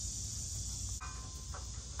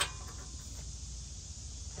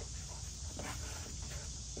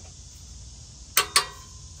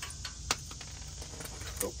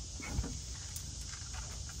 Oh.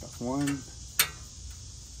 That's 1,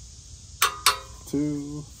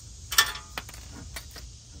 2,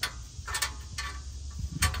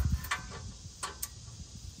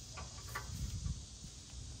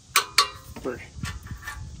 3.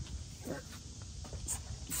 All right.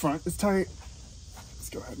 Front is tight. Let's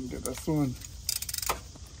go ahead and do this one.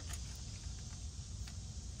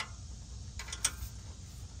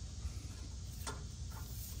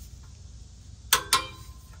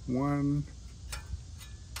 One.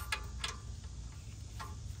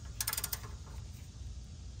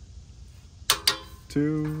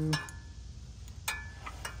 Two.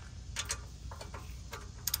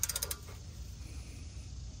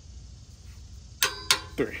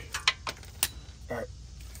 3. All right.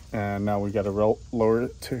 And now we got to lower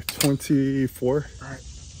it to 24. All right.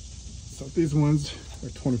 So these ones are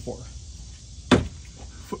 24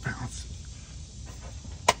 foot-pounds.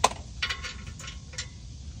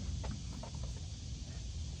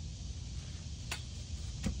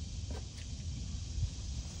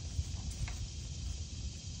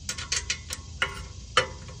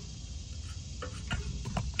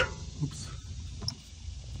 Oops.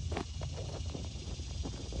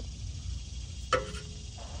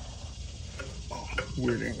 Oh,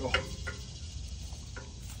 weird angle. All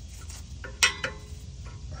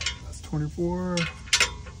right, that's 24.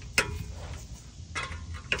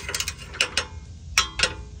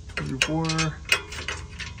 24.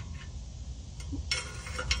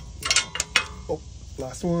 Oh,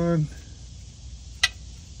 last one.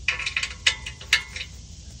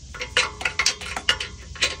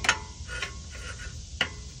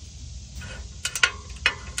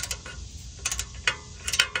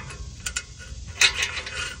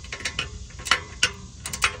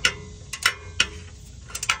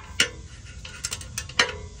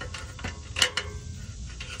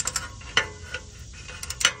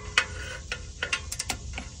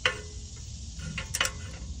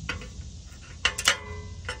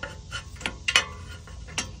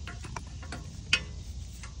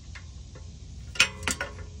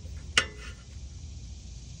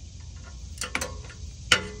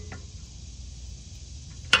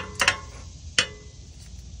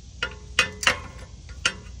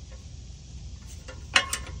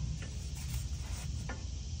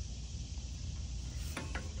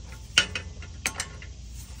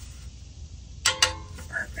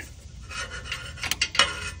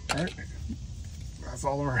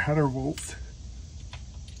 all our header bolts.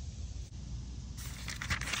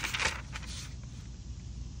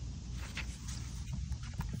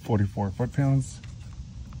 .44 foot-pounds.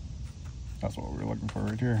 That's what we're looking for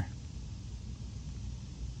right here.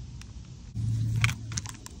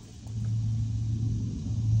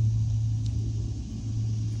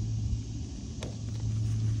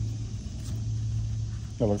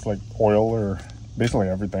 It looks like oil, or basically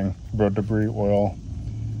everything. Road debris, oil,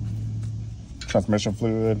 transmission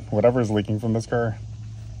fluid, whatever is leaking from this car,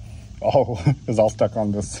 is all stuck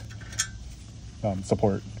on this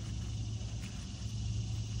support.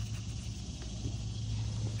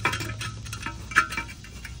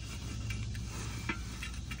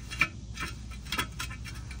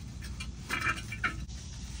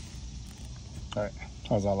 All right,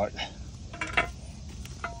 how's that like?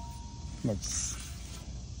 Looks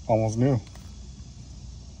almost new.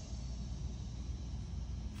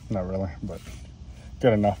 Not really, but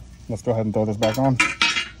good enough. Let's go ahead and throw this back on.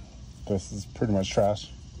 This is pretty much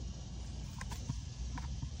trash.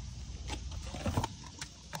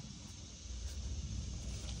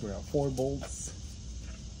 We have 4 bolts.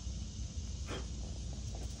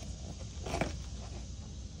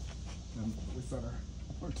 And we set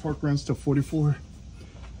our torque wrench to 44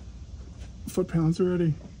 foot-pounds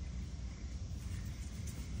already.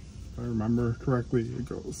 If I remember correctly, it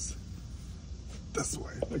goes this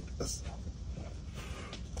way, like this.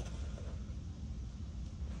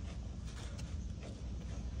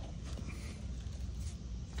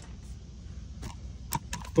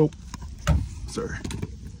 Oh, sorry.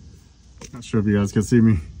 Not sure if you guys can see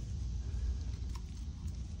me.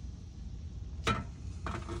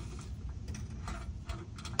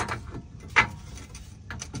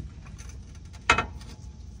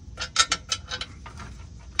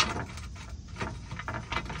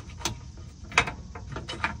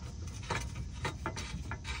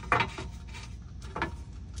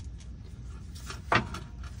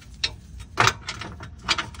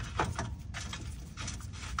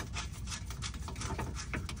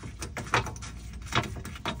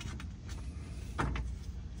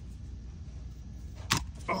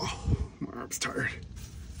 Oh, my arm's tired.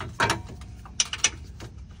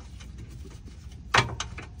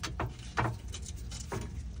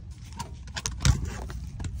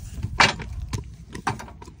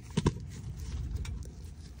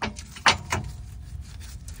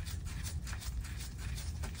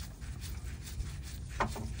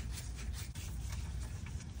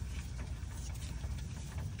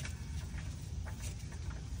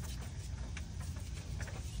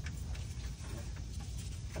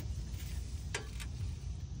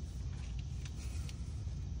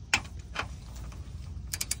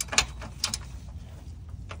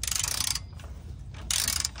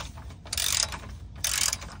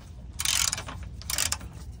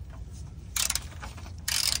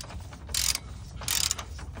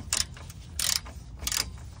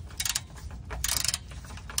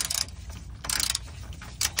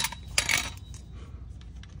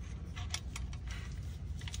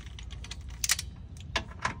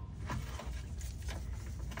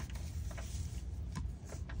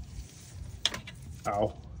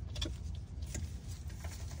 Ow.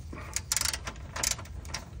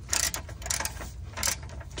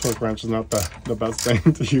 Torque wrench is not the best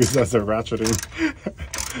thing to use as a ratcheting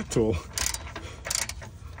tool.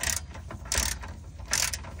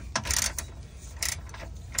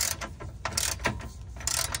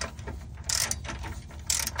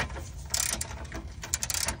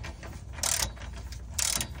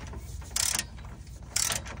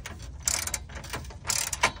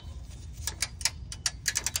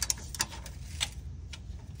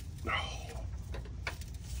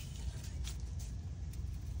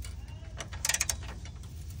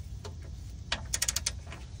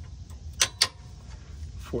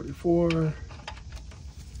 .44.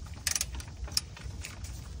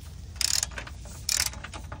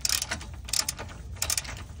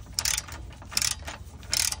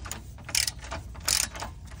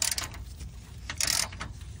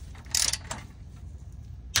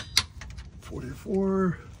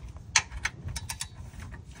 .44.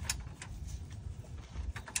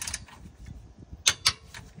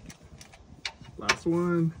 Last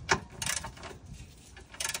one.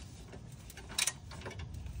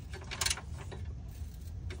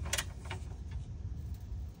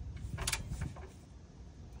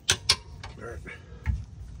 All right.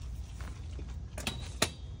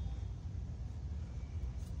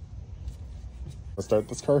 Let's start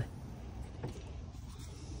this car.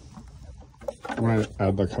 I'm gonna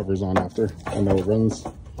add the covers on after. I know it runs.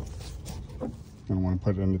 I don't want to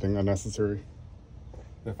put anything unnecessary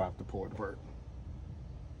if I have to pull it apart.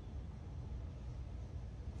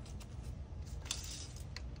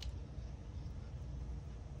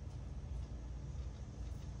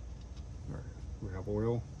 have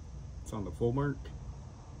oil. It's on the full mark.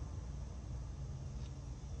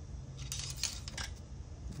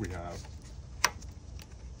 We have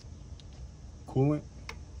coolant.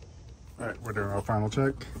 All right, we're doing our final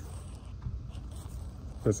check.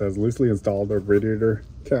 It says loosely installed the radiator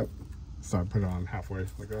cap. So I put it on halfway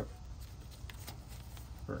like that.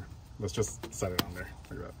 Or let's just set it on there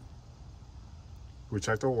like that. We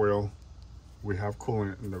checked the oil. We have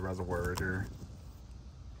coolant in the reservoir right here.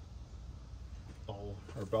 All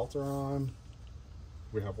our belts are on.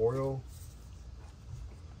 We have oil.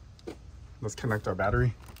 Let's connect our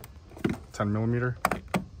battery. 10 millimeter.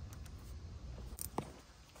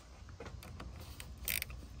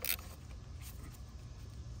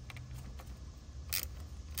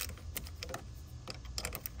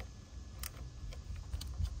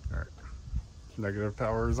 All right, negative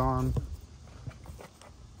power is on.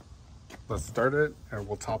 Let's start it and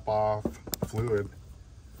we'll top off fluid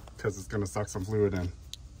because it's gonna suck some fluid in.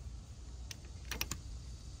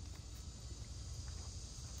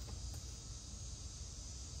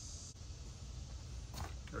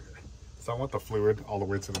 Okay, so I want the fluid all the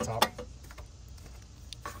way to the top.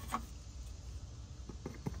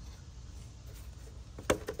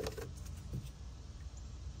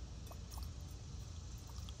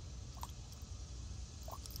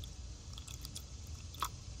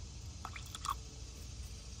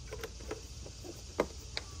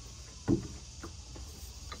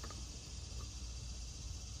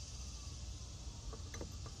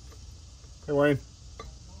 Hey Wayne,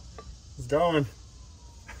 it's going.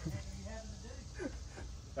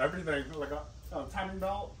 Everything, like a timing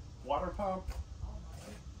belt, water pump,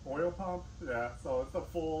 oil pump. Yeah, so it's a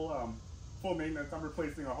full maintenance. I'm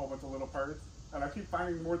replacing a whole bunch of little parts, and I keep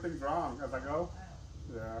finding more things wrong as I go.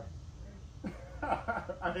 Yeah,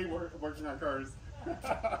 I hate working on cars.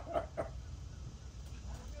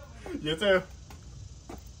 You too.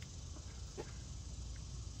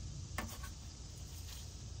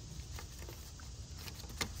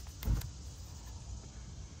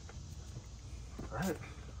 All right,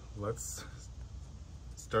 let's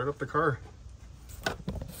start up the car.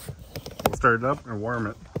 We'll start it up and warm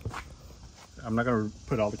it. I'm not gonna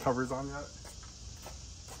put all the covers on yet.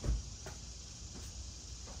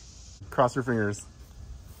 Cross your fingers.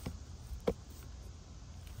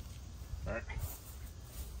 All right.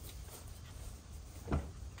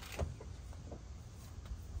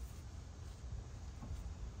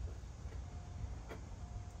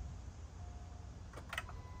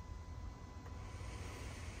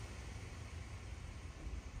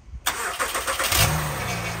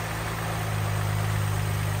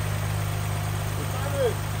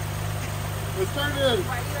 It started!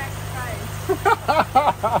 Why do you act surprised?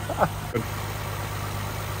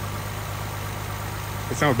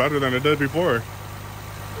 It sounds better than it did before. Well,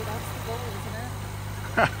 that's the goal, isn't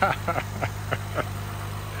it?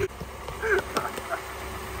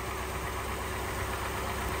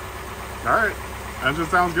 Alright, engine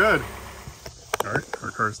sounds good. Alright,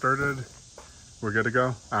 our car started. We're good to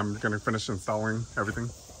go. I'm gonna finish installing everything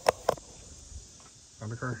on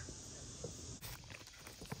the car.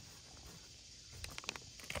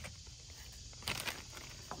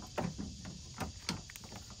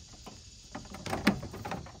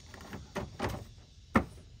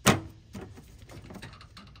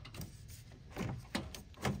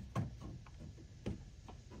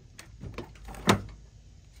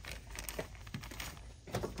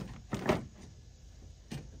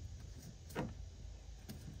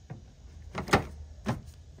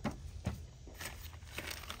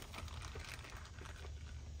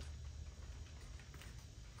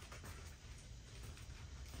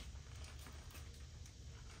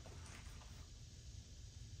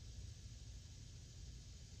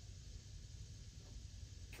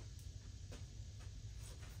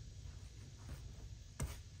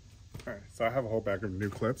 Alright, so I have a whole bag of new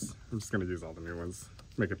clips. I'm just going to use all the new ones.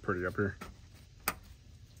 Make it pretty up here.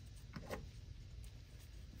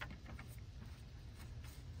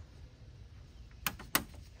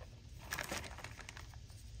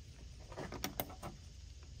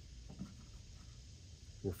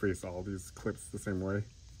 We'll face all these clips the same way.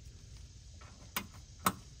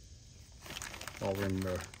 All in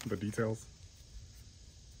the details.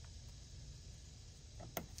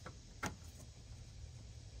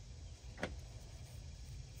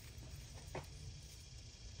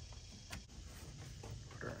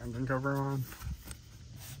 Engine cover on.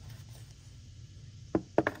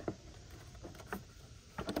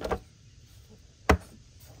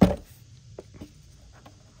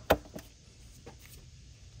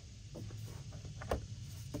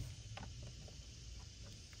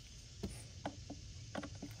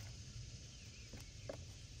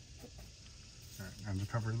 engine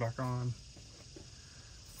cover is back on.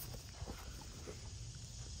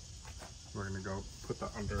 We're gonna go put the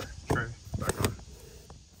under tray back on.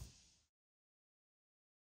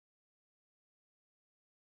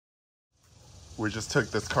 We just took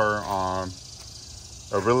this car on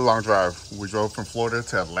a really long drive. We drove from Florida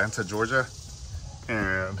to Atlanta, Georgia,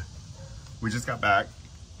 and we just got back.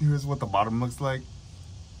 Here's what the bottom looks like.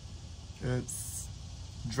 It's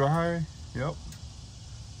dry, yep.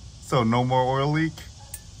 So no more oil leak.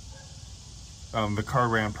 The car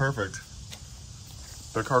ran perfect.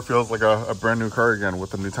 The car feels like a brand new car again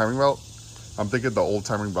with the new timing belt. I'm thinking the old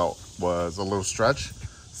timing belt was a little stretch,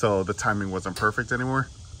 so the timing wasn't perfect anymore.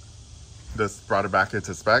 This brought it back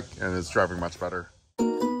into spec and it's driving much better.